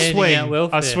 I'll Handing swing. out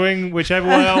welfare. I'll swing whichever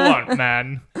way I want,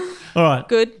 man. All right.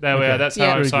 Good. There we Okay. are. That's Yeah.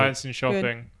 how I'm Very good. sciencing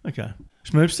shopping. Okay.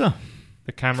 Schmoopster.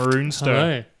 The Cameroon stir.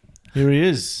 Hello. Here he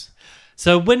is.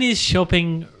 So when is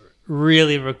shopping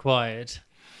really required?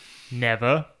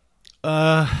 Never.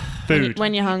 Food.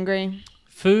 When you're hungry.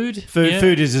 Food? Food. Yeah.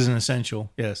 Food is an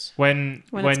essential. Yes. When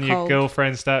When it's your cold.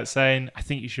 girlfriend starts saying, "I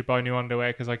think you should buy new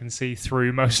underwear because I can see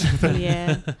through most of them."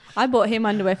 Yeah. I bought him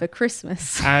underwear for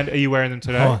Christmas. And are you wearing them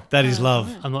today? Oh, that is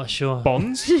love. I'm not sure.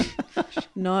 Bonds?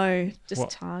 No, just What?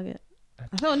 Target.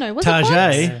 I thought no, was Target.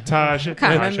 it Bonds? Taj. Can't We're,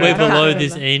 remember. we're I can't below remember.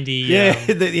 this Andy. Yeah,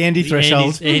 the Andy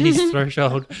threshold. Andy's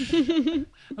threshold.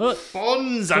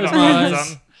 Bonds. I got Bonds.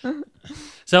 bonds on.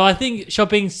 So I think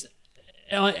shopping's.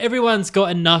 Everyone's got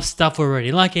enough stuff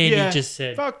already, like Andy Yeah. just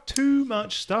said. Fuck too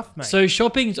much stuff, mate. So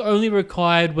shopping's only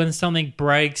required when something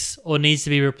breaks or needs to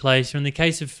be replaced, or in the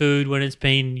case of food, when it's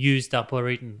been used up or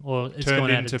eaten or it's turned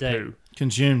gone out into of date. poo.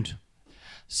 Consumed.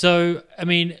 So, I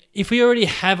mean, if we already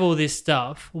have all this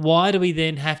stuff, why do we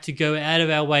then have to go out of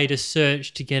our way to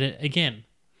search to get it again?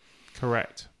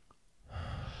 Correct.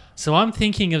 So I'm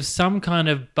thinking of some kind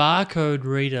of barcode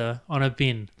reader on a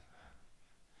bin.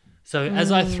 So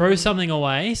as I throw something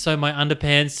away, so my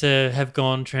underpants have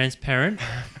gone transparent,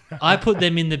 I put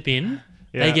them in the bin.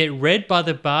 Yeah. They get read by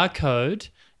the barcode,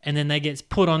 and then they get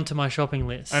put onto my shopping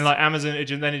list. And like Amazon,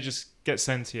 then it just gets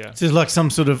sent to you. This is like some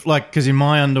sort of because in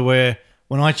my underwear,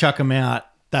 when I chuck them out,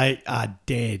 they are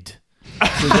dead.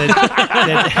 So they'd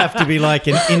have to be like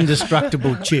an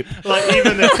indestructible chip Like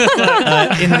even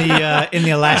the, in the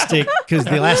elastic, because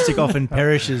the elastic often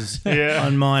perishes Yeah.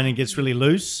 on mine and gets really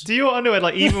loose. do your underwear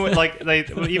like even with, like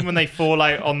even when they fall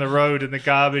out on the road and the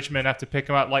garbage men have to pick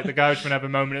them up, like the garbage men have a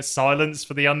moment of silence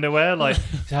for the underwear, like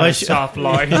I tough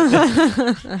life.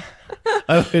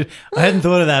 I hadn't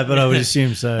thought of that, but I would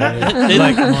assume so.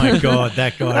 Like, my God,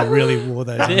 that guy really wore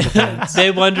those underpants.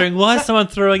 They're wondering, why is someone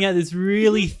throwing out this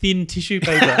really thin tissue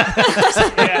paper?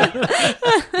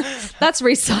 That's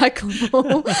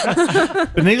recyclable.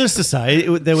 But needless to say,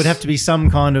 there would have to be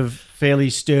some kind of fairly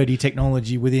sturdy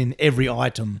technology within every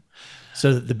item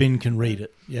so that the bin can read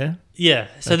it. Yeah? Yeah,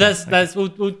 so that's we'll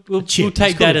chip.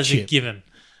 take It's called that a as a chip. given.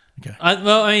 Okay.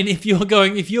 Well, I mean, if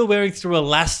you're wearing through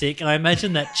elastic, I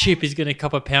imagine that chip is going to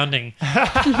cop a pounding.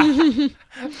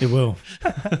 It will.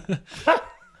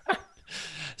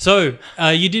 So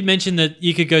you did mention that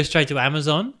you could go straight to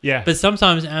Amazon. Yeah. But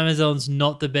sometimes Amazon's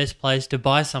not the best place to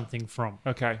buy something from.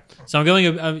 Okay. So I'm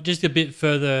going just a bit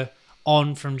further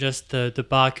on from just the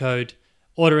barcode,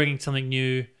 ordering something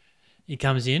new. it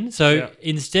comes in. So Yeah.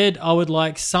 instead, I would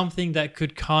like something that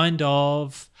could kind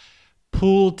of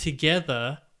pull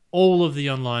together all of the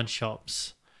online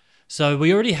shops. So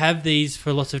we already have these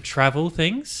for lots of travel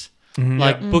things,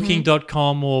 like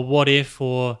Booking.com or What If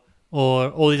or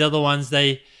all these other ones.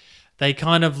 They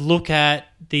kind of look at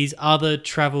these other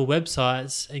travel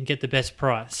websites and get the best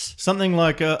price. Something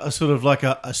like a sort of like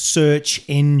a search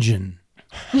engine.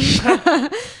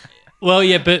 Well,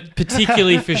 yeah, but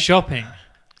particularly for shopping.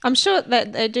 I'm sure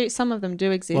that they do. Some of them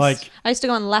do exist. Like- I used to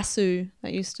go on Lasso.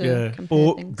 That used to Yeah. compare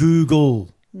Or things.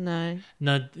 Google. No,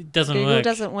 No, it doesn't Google work.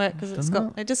 doesn't work because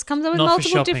Doesn't it just comes up with Not for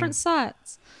multiple shopping. different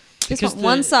sites. Just Because want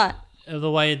one the- site.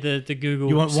 The way the Google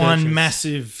You want one searches.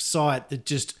 massive site that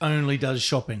just only does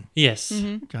shopping. Yes.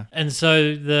 Okay. And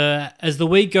so as the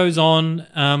week goes on,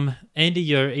 Andy,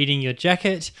 you're eating your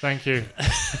jacket. Thank you.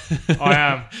 I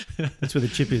am. That's where the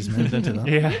chip is, man. Don't do that.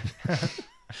 Yeah.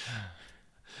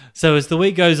 So as the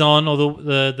week goes on, or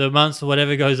the months or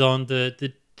whatever goes on,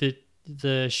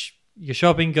 your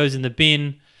shopping goes in the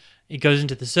bin. It goes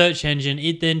into the search engine.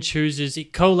 It then chooses.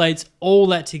 It collates all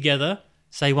that together,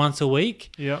 say once a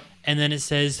week, Yep. and then it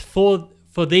says for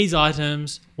these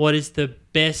items, what is the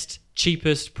best,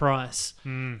 cheapest price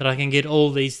that I can get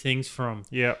all these things from?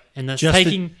 Yep. And that's Just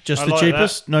taking. the I the like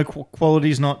cheapest. No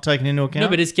quality's not taken into account. No,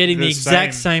 but it's getting the The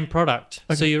exact same. same product.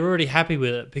 So you're already happy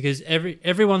with it because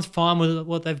everyone's fine with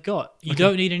what they've got. You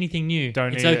don't need anything new.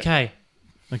 Don't it's need it. okay.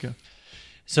 Okay.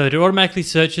 So it automatically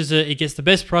searches it. It gets the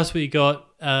best price what you got,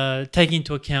 taking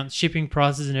into account shipping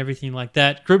prices and everything like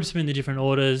that. Groups them into different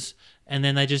orders, and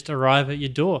then they just arrive at your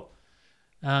door.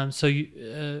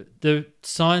 The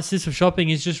science of shopping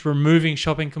is just removing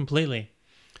shopping completely.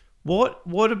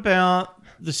 What about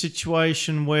the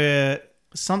situation where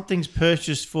something's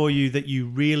purchased for you that you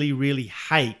really, really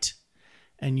hate,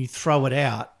 and you throw it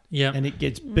out, Yeah. and it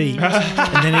gets beat,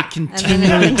 and then it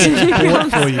continually gets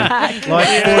bought for you?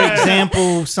 Like, for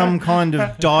example, some kind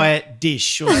of diet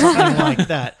dish or something like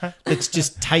that that's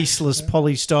just tasteless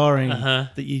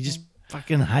polystyrene that you just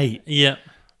fucking hate. Yeah.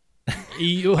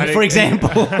 For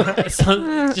example,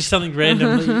 Just something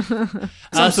random.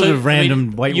 some sort of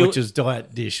random Weight you'll- Watchers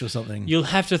diet dish or something. You'll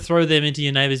have to throw them into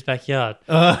your neighbour's backyard.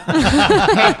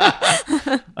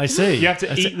 I see. You have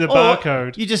to I see. eat the Or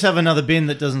barcode. You just have another bin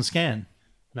that doesn't scan.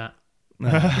 Nah.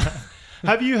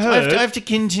 Have you I heard? have to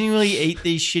continually eat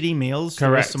these shitty meals for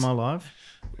the rest of my life.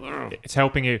 It's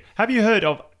helping you. Have you heard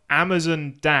of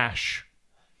Amazon Dash?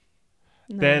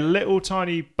 They're little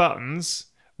tiny buttons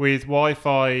with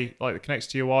Wi-Fi, like it connects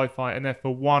to your Wi-Fi, and they're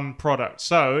for one product.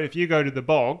 So if you go to the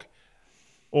bog,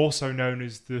 also known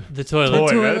as the The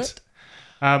toilet. Toilet.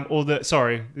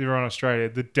 you're on Australia,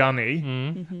 the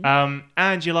dunny,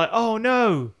 and you're like, oh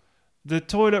no, the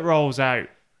toilet roll's out.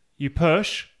 You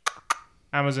push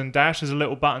Amazon Dash. There's a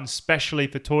little button specially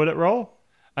for toilet roll,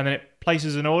 and then it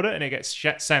places an order and it gets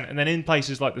sent. And then in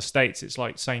places like the States, it's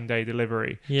like same day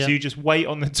delivery. Yeah. So you just wait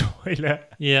on the toilet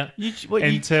Yeah.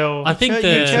 until I think you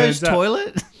the chose Turns out-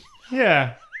 toilet?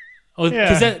 yeah.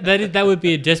 because Yeah. that would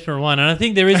be a desperate one, and I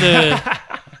think there is a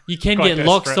you can Quite get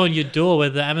locks desperate. on your door where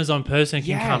the Amazon person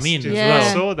can come in just- as Yeah. well.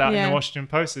 I saw that in Yeah. the Washington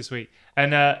Post this week.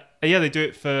 And they do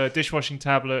it for dishwashing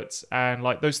tablets and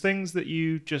like those things that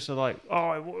you just are like,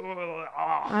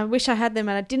 I wish I had them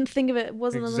and I didn't think of it. It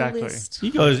wasn't Exactly. on the list.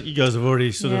 You guys have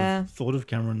already sort Yeah. of thought of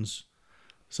Cameron's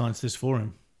science this for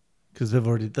him because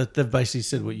they've basically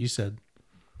said what you said.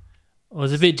 It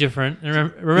was a bit different. And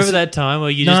remember that time where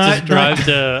you No, just no. described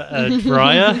a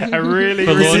dryer I really,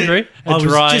 for really laundry? I was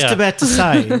dryer. just about to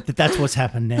say that's what's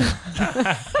happened now.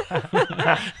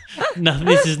 No,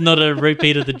 this is not a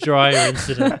repeat of the dryer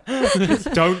incident.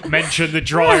 don't mention the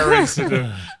dryer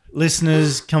incident.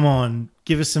 Listeners, come on,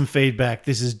 give us some feedback.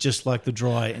 This is just like the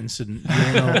dry incident.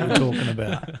 You don't know what we're talking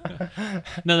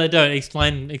about. No, they don't.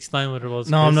 Explain what it was.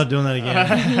 No, I'm Chris. not doing that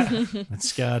again. That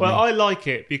scarred Well, me. I like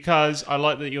it because I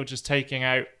like that you're just taking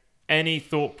out any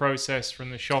thought process from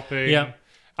the shopping. Yeah.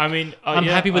 I mean, I'm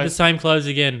happy with the same clothes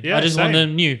again. Yeah, I just want same.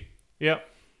 them new. Yep.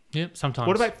 Yep, sometimes.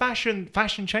 What about fashion?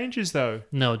 Fashion changes though.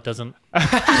 No, it doesn't. Okay,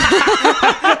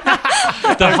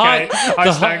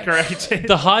 I stand corrected.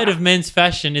 The height of men's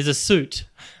fashion is a suit.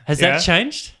 Has Yeah. that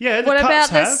changed? Yeah. The What about cuts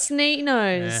the have. sneak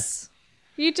nose?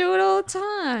 You do it all the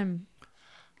time.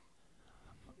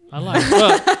 I like it.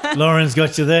 Well, Lauren's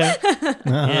got you there.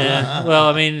 yeah. Well,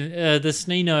 I mean, the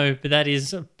Snino, but that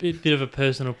is a bit of a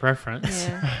personal preference.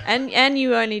 Yeah. And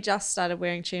you only just started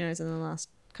wearing chinos in the last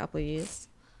couple of years.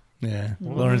 Yeah,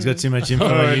 Lauren's got too much info.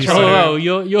 Oh, You try said- Oh,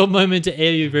 your moment to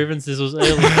air your grievances was early.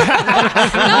 No,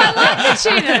 I like the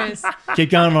chinos.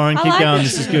 Keep going, Lauren. Keep like going. it.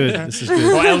 This is good. This is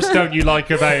good. What else don't you like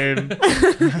about him?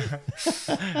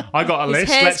 I got a His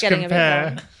list. hair's Let's getting a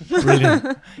bit compare.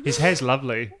 Brilliant. His hair's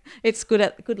lovely. It's good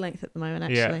length at the moment,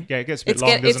 actually. Yeah, it gets a bit It's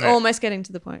long, it's doesn't it? almost getting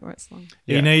to the point where it's long.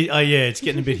 Yeah. You need. Oh yeah, it's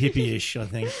getting a bit hippie-ish. I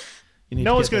think. You need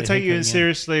No to one's get going to that take you in haircut again.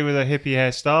 seriously with a hippie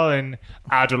hairstyle in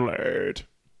Adelaide.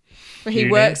 But he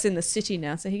Uni. works in the city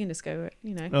now, so he can just go,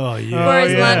 Oh yeah. For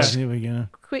his yeah. lunch. Here we go.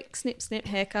 quick snip,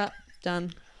 haircut,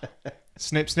 done.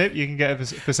 Snip, snip. You can get a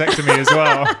vasectomy as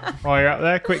well while you're up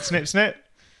there. Quick snip, snip.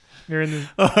 You're in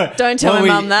the. Don't tell Well, my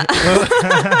mum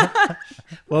that.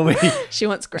 Well, we She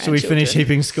wants should we grandchildren. finish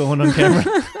heaping scorn on camera?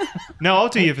 No, I'll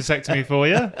do your vasectomy for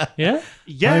you. Yeah?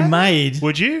 Yeah. Homemade.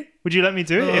 Would you? Would you let me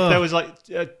do it if Ugh. there was like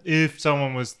if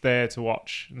someone was there to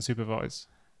watch and supervise,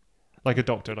 like a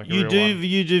doctor, like a You real do one?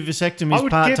 you do I vasectomies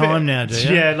would part give time it- now, do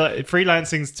you? Yeah, like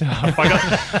freelancing's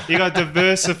tough. You got to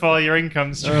diversify your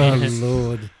income stream. Oh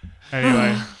Lord.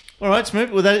 Anyway, All right,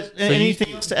 Smoop. Well,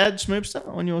 anything else to add, Smoopster,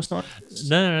 on your side?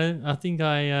 No, I think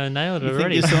I nailed it You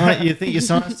already. you think you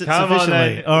scienced it come on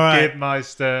sufficiently? then, All right.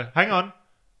 Gibmeister. Hang on.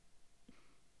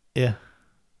 Yeah.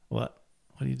 What?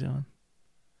 What are you doing?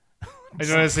 I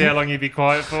just want to see how long you'd be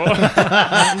quiet for.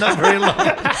 Not very long.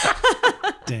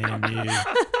 Damn you.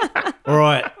 All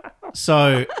right.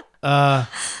 So, I've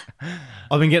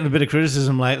been getting a bit of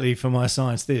criticism lately for my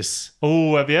science this.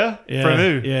 Oh, have you? Yeah. From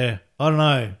who? Yeah. I don't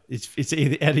know. It's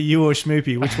either out of you or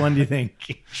Schmoopy. Which one do you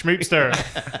think? Schmoopster.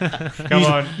 Come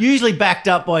on. Usually backed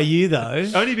up by you, though.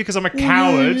 Only because I'm a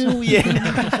coward. Ooh,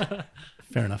 yeah.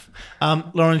 Fair enough.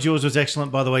 Lawrence, yours was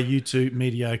excellent, by the way. You two,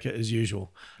 mediocre as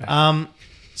usual.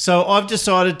 So I've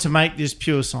decided to make this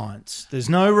pure science. There's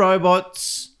no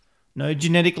robots, no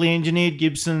genetically engineered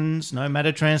Gibsons, no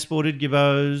matter transported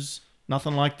Gibbos,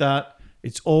 nothing like that.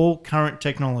 It's all current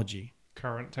technology.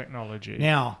 Current technology.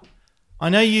 Now, I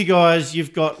know you guys,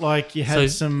 you've got you had So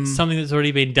some... something that's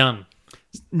already been done.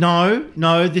 No,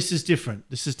 this is different.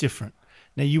 This is different.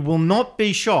 Now, you will not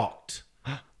be shocked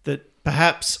that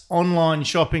perhaps online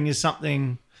shopping is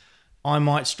something I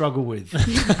might struggle with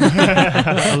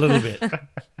a little bit.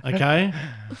 Okay?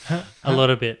 A lot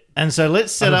of it. And so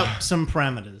let's set up some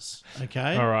parameters.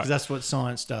 Okay? All right. Because that's what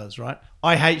science does, right?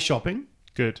 I hate shopping.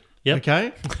 Good. Yep.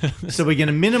 Okay? So we're going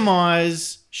to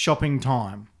minimize shopping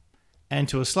time. And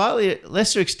to a slightly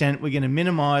lesser extent, we're going to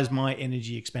minimize my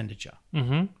energy expenditure.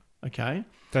 Mm-hmm. Okay?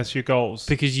 That's your goals.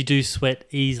 Because you do sweat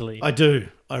easily. I do.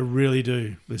 I really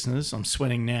do, listeners. I'm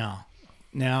sweating now.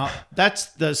 Now, that's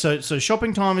so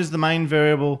shopping time is the main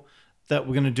variable that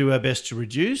we're going to do our best to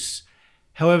reduce.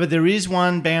 However, there is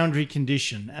one boundary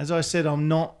condition. As I said, I'm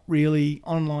not really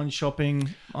online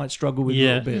shopping. I struggle with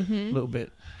Yeah. a little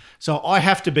bit. So I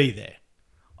have to be there.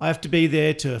 I have to be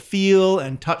there to feel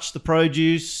and touch the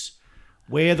produce,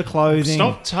 wear the clothing.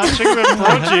 Stop touching the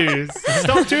produce.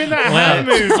 Stop doing that Wow. hand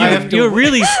move. I have to- You're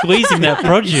really squeezing that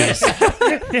produce.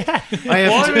 I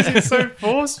have Why to- was it so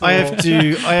forceful? I have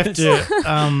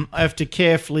to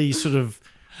carefully sort of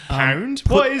Pound?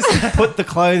 What is that? put the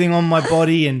clothing on my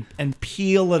body and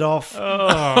peel it off. Oh,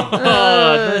 Oh,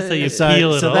 that's how you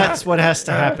peel it So off. that's what has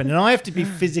to happen, and I have to be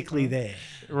physically there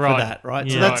right. for that, right?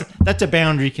 So Yeah. that's a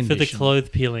boundary For condition. the clothes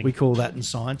peeling. We call that in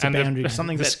science a And boundary, the,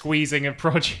 something the that squeezing of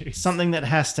produce.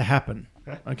 has to happen.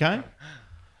 Okay.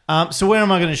 So where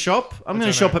am I going to shop? I'm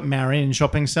going to shop at Marion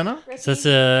Shopping Centre, So that's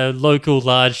a local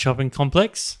large shopping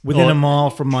complex. within or a mile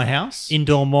from my house.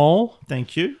 indoor mall.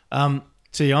 Thank you.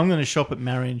 So yeah, I'm going to shop at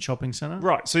Marion Shopping Centre.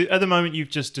 Right. So at the moment, you've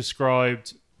just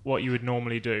described what you would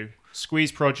normally do: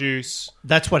 squeeze produce.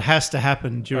 That's what has to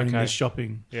happen during Okay. this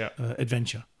shopping Yeah.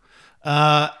 adventure.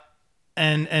 And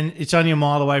it's only a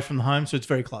mile away from the home, so it's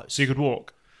very close. So you could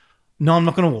walk. No, I'm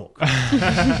not going to walk.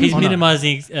 He's Oh, no.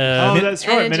 minimizing. Oh, that's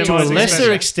right. energy. To a Minimizing lesser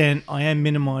expenditure. extent, I am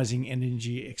minimizing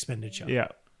energy expenditure. Yeah.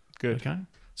 Good. Okay.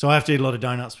 So I have to eat a lot of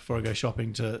donuts before I go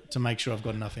shopping to make sure I've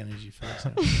got enough energy for this.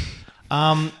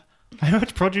 How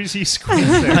much produce are you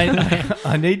squeezing?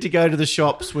 I need to go to the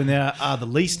shops when there are the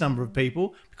least number of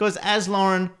people because, as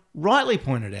Lauren rightly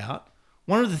pointed out,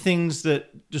 one of the things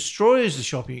that destroys the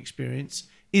shopping experience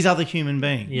is other human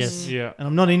beings. Yes. yeah. And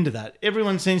I'm not into that.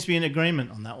 Everyone seems to be in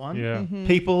agreement on that one. Yeah.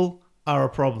 People are a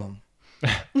problem.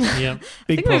 Yeah. Big I think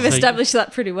we've problem. established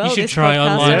that pretty well. You should this try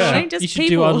podcast, online. Yeah. haven't we? Just You should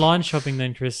people. do online shopping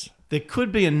then, Chris. There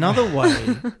could be another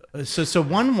way. So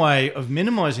one way of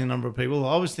minimizing the number of people,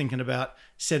 I was thinking about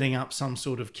setting up some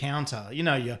sort of counter. You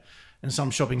know, in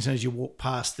some shopping centers, you walk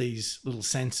past these little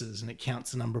sensors and it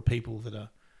counts the number of people that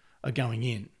are going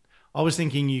in. I was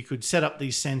thinking you could set up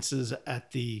these sensors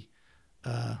at the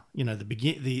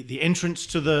the entrance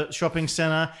to the shopping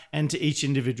center and to each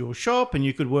individual shop, and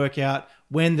you could work out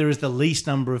when there is the least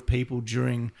number of people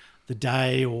during the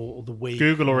day or the week.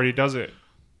 Google already does it.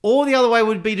 Or the other way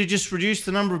would be to just reduce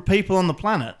the number of people on the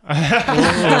planet.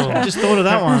 I just thought of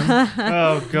that one.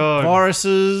 Oh God.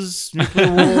 Viruses,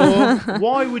 nuclear war.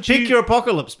 Why would you? Pick your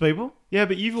apocalypse, people. Yeah,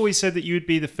 but you've always said that you would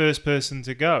be the first person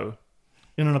to go.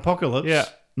 In an apocalypse. Yeah.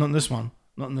 Not in this one.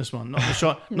 Not in this one.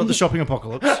 Not the shopping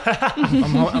apocalypse.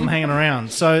 I'm hanging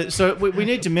around. So we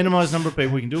need to minimise the number of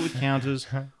people. We can do it with counters,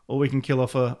 or we can kill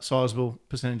off a sizable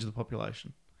percentage of the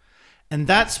population. And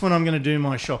that's when I'm going to do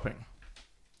my shopping.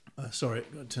 Sorry,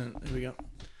 here we go.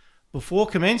 Before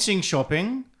commencing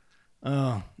shopping,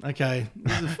 okay,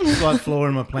 there's a slight flaw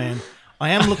in my plan. I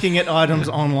am looking at items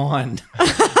online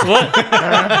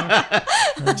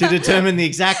to determine the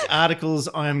exact articles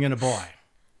I am going to buy.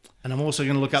 And I'm also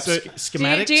going to look up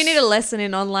schematics. Do you need a lesson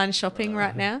in online shopping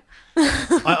right now?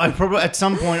 I probably at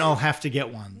some point I'll have to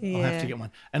get one. Yeah. I'll have to get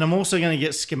one, and I'm also going to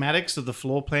get schematics of the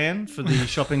floor plan for the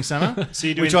shopping center, So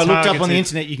you're doing which I looked up on the targeted-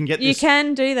 internet. You can get You this.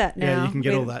 can do that now. Yeah, you can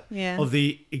get all with- that Yeah. of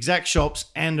the exact shops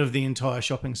and of the entire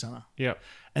shopping center. Yeah.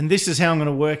 And this is how I'm going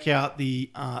to work out the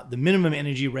minimum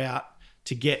energy route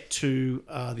to get to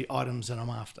the items that I'm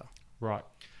after. Right.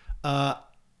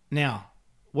 Now,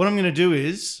 what I'm going to do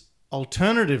is,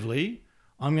 alternatively,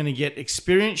 I'm going to get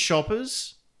experienced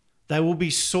shoppers. They will be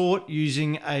sought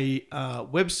using a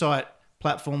website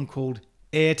platform called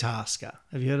Airtasker.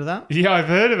 Have you heard of that? Yeah, I've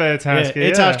heard of Airtasker.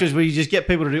 Yeah, Airtasker is where you just get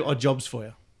people to do odd jobs for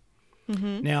you.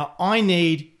 Mm-hmm. Now, I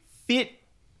need fit,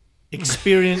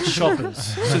 experienced shoppers.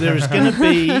 So there is going to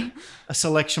be a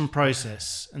selection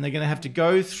process, and they're going to have to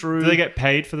go through... Do they get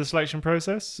paid for the selection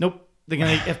process? Nope. They're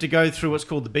going to have to go through what's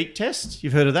called the beak test.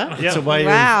 You've heard of that? Yeah. It's a way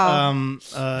Wow.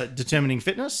 of determining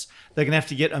fitness. They're going to have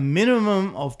to get a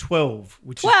minimum of 12,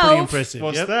 which is 12? pretty impressive.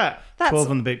 What's Yep. that? That's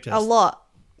 12 on the beak test. a lot.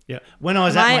 Yeah. When I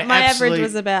was at My absolute, average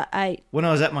was about 8. when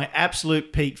I was at my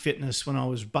absolute peak fitness when I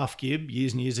was buff gib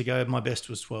years and years ago, my best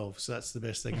was 12. So that's the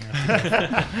best they're going to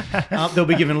have to do. They'll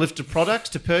be given a list of products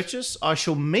to purchase. I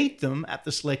shall meet them at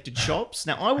the selected shops.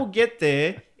 Now, I will get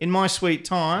there in my sweet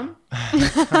time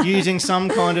using some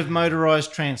kind of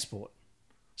motorised transport,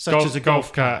 such as a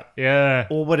golf cart Yeah.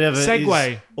 or whatever.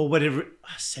 Segway.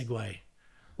 Segway.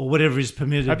 Or whatever is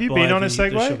permitted. Have you by been on a the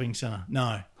Segway? shopping centre?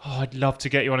 No. Oh, I'd love to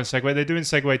get you on a Segway. They're doing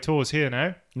Segway tours here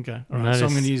now. Okay. All right. So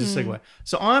I'm going to use a Segway.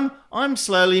 So I'm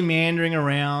slowly meandering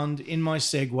around in my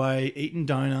Segway, eating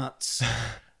donuts,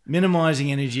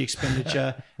 minimising energy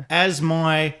expenditure as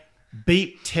my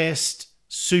beat test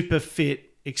super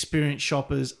fit experienced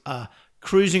shoppers are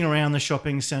cruising around the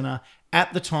shopping centre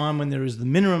at the time when there is the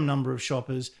minimum number of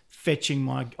shoppers fetching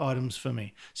my items for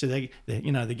me. So they're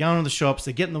going to the shops,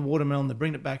 they're getting the watermelon, they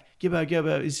bring it back.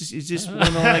 Gibbo, is this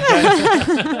watermelon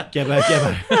okay?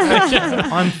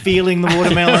 Gibbo. I'm feeling the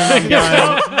watermelon. I'm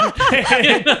going.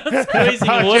 Squeezing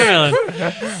the watermelon.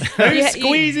 Who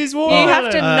squeezes water? You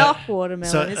have to knock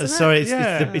watermelon, isn't it? Sorry,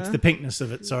 Yeah. it's the pinkness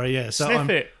of it. Sorry, yeah. So Sniff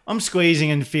it. I'm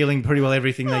squeezing and feeling pretty well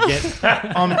everything they get.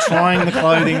 I'm trying the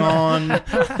clothing on,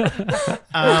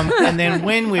 and then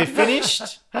when we're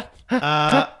finished,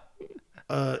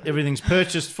 everything's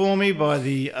purchased for me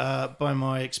by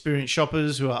my experienced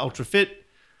shoppers who are ultra fit.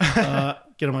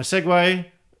 Get on my Segway,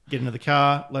 get into the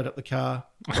car, load up the car,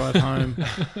 drive home.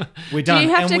 We're Do done. you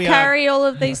have And to we carry all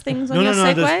of these things on your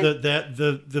Segway?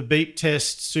 The beep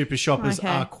test super shoppers Okay.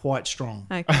 are quite strong.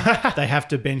 Okay. They have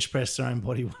to bench press their own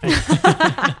body weight.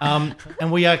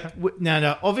 And we are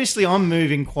now. Obviously, I'm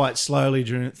moving quite slowly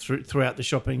throughout the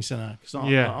shopping centre because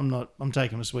I'm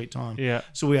taking a sweet time. Yeah.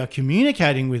 So we are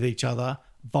communicating with each other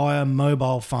via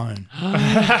mobile phone.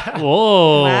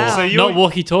 Whoa. Wow. So Not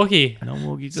walkie-talkie. No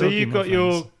walkie-talkie, So you've my got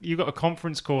friends. you've got a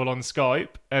conference call on Skype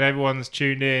and everyone's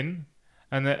tuned in,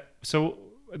 and so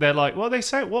they're like, "Well, they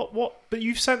say what? But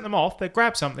you've sent them off. They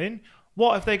grab something.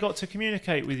 What have they got to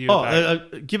communicate with you Oh,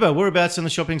 about?" Gibbo, whereabouts in the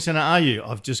shopping centre are you?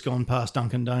 I've just gone past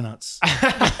Dunkin' Donuts.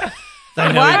 Why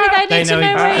do they need to know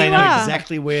where they you know are?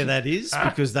 exactly where that is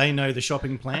because they know the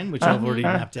shopping plan, which I've already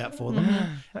mapped out for them.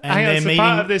 And Hang on, they're so meeting.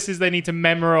 part of this is they need to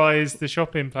memorize the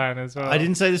shopping plan as well. I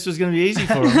didn't say this was going to be easy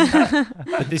for them,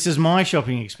 but this is my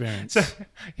shopping experience. So,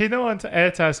 you know, on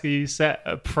Airtasker, you set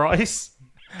a price.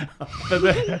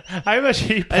 But how much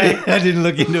are you paying? I didn't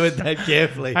look into it that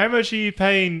carefully. How much are you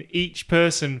paying each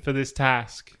person for this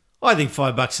task? I think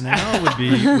 $5 an hour would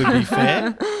be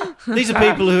fair. These are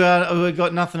people who have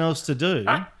got nothing else to do,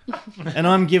 and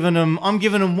I'm giving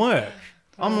them work.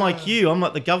 I'm like you. I'm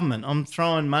like the government. I'm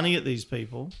throwing money at these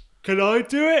people. Can I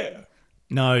do it?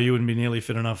 No, you wouldn't be nearly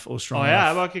fit enough or strong I enough.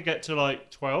 am. I could get to like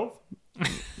 12.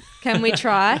 Can we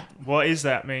try? What does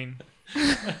that mean?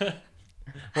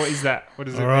 What is that? What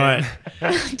does it All right.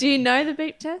 mean? Do you know the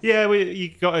beep test? Yeah, you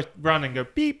got to run and go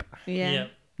beep. Yeah.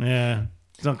 Yeah.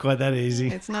 It's not quite that easy.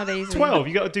 It's not easy. 12.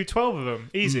 You got to do 12 of them.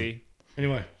 Easy.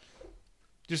 Anyway.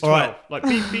 Just All 12. right. Like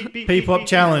beep, beep, beep. Peep Up beep,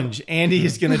 challenge. Andy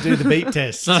is going to do the beep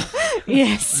test.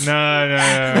 Yes. No.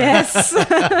 Yes.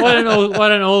 Why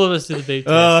don't all of us do the beep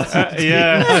test?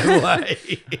 Yeah. No way.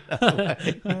 No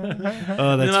way.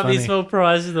 Oh, There that's might be a funny. small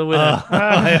prize for the winner.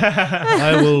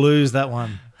 I will lose that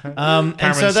one. And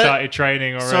Cameron so started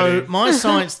training already. So my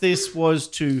science this was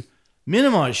to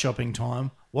minimize shopping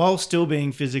time while still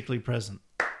being physically present.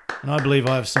 And I believe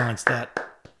I have scienced that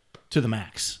to the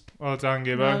max. Well done,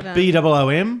 Gibbo. Well done.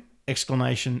 BOOM,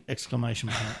 exclamation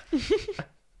point.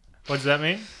 What does that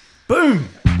mean? Boom!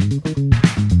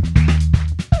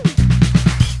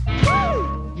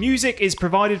 Music is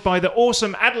provided by the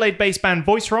awesome Adelaide-based band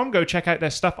Voicerom. Go check out their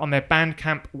stuff on their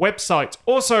Bandcamp website.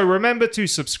 Also, remember to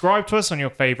subscribe to us on your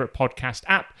favourite podcast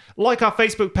app. Like our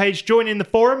Facebook page. Join in the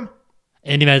forum.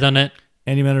 Anyway.net.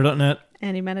 AndyManor.net.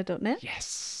 AndyManor.net.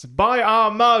 Yes. Buy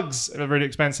our mugs. They're really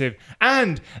expensive.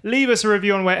 And leave us a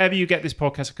review on wherever you get this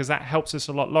podcast because that helps us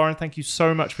a lot. Lauren, thank you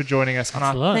so much for joining us on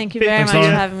Thanks a our lot. Thank you very Thanks, much for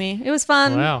Lauren. having me. It was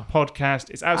fun. Wow.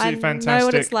 podcast. It's absolutely I fantastic. know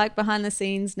what it's like behind the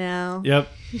scenes now. Yep.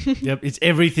 It's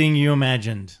everything you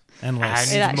imagined and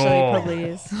less. It actually more. probably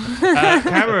is.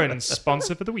 Cameron,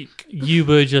 sponsor for the week. You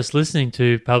were just listening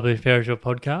to Public Spiritual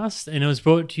Podcast, and it was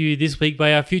brought to you this week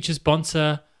by our future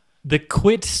sponsor, the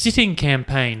Quit Sitting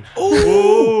campaign.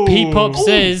 Ooh. P-Pop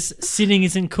says sitting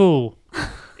isn't cool.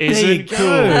 Isn't go. cool.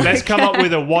 Let's come up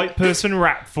with a white person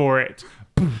rap for it.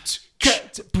 Boot,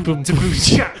 cat, boom, boot,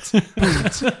 cat,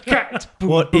 boot, cat. boom,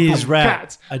 What boom, is boom, rap?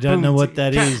 cat, I don't know boom, what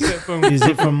that cat, is. boom, Is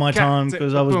it boom, from my cat, time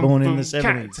because I was boom, born in boom, the 70s?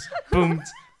 cat, boom,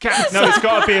 cat. No, it's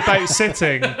got to be about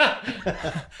sitting.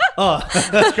 Oh,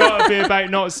 It's got to be about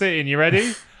not sitting. You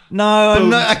ready? no, I'm Boom.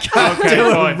 not, I can't Okay, do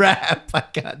a fine. rap. I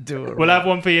can't do it. We'll have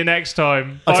one for you next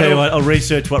time. I'll tell you Final- what, I'll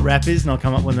research what rap is and I'll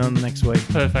come up with it on the next week.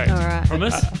 Perfect. All right.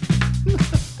 Promise?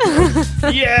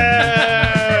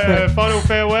 Yeah. Final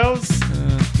farewells.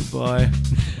 Goodbye.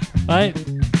 Bye.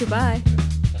 Goodbye.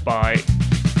 Bye.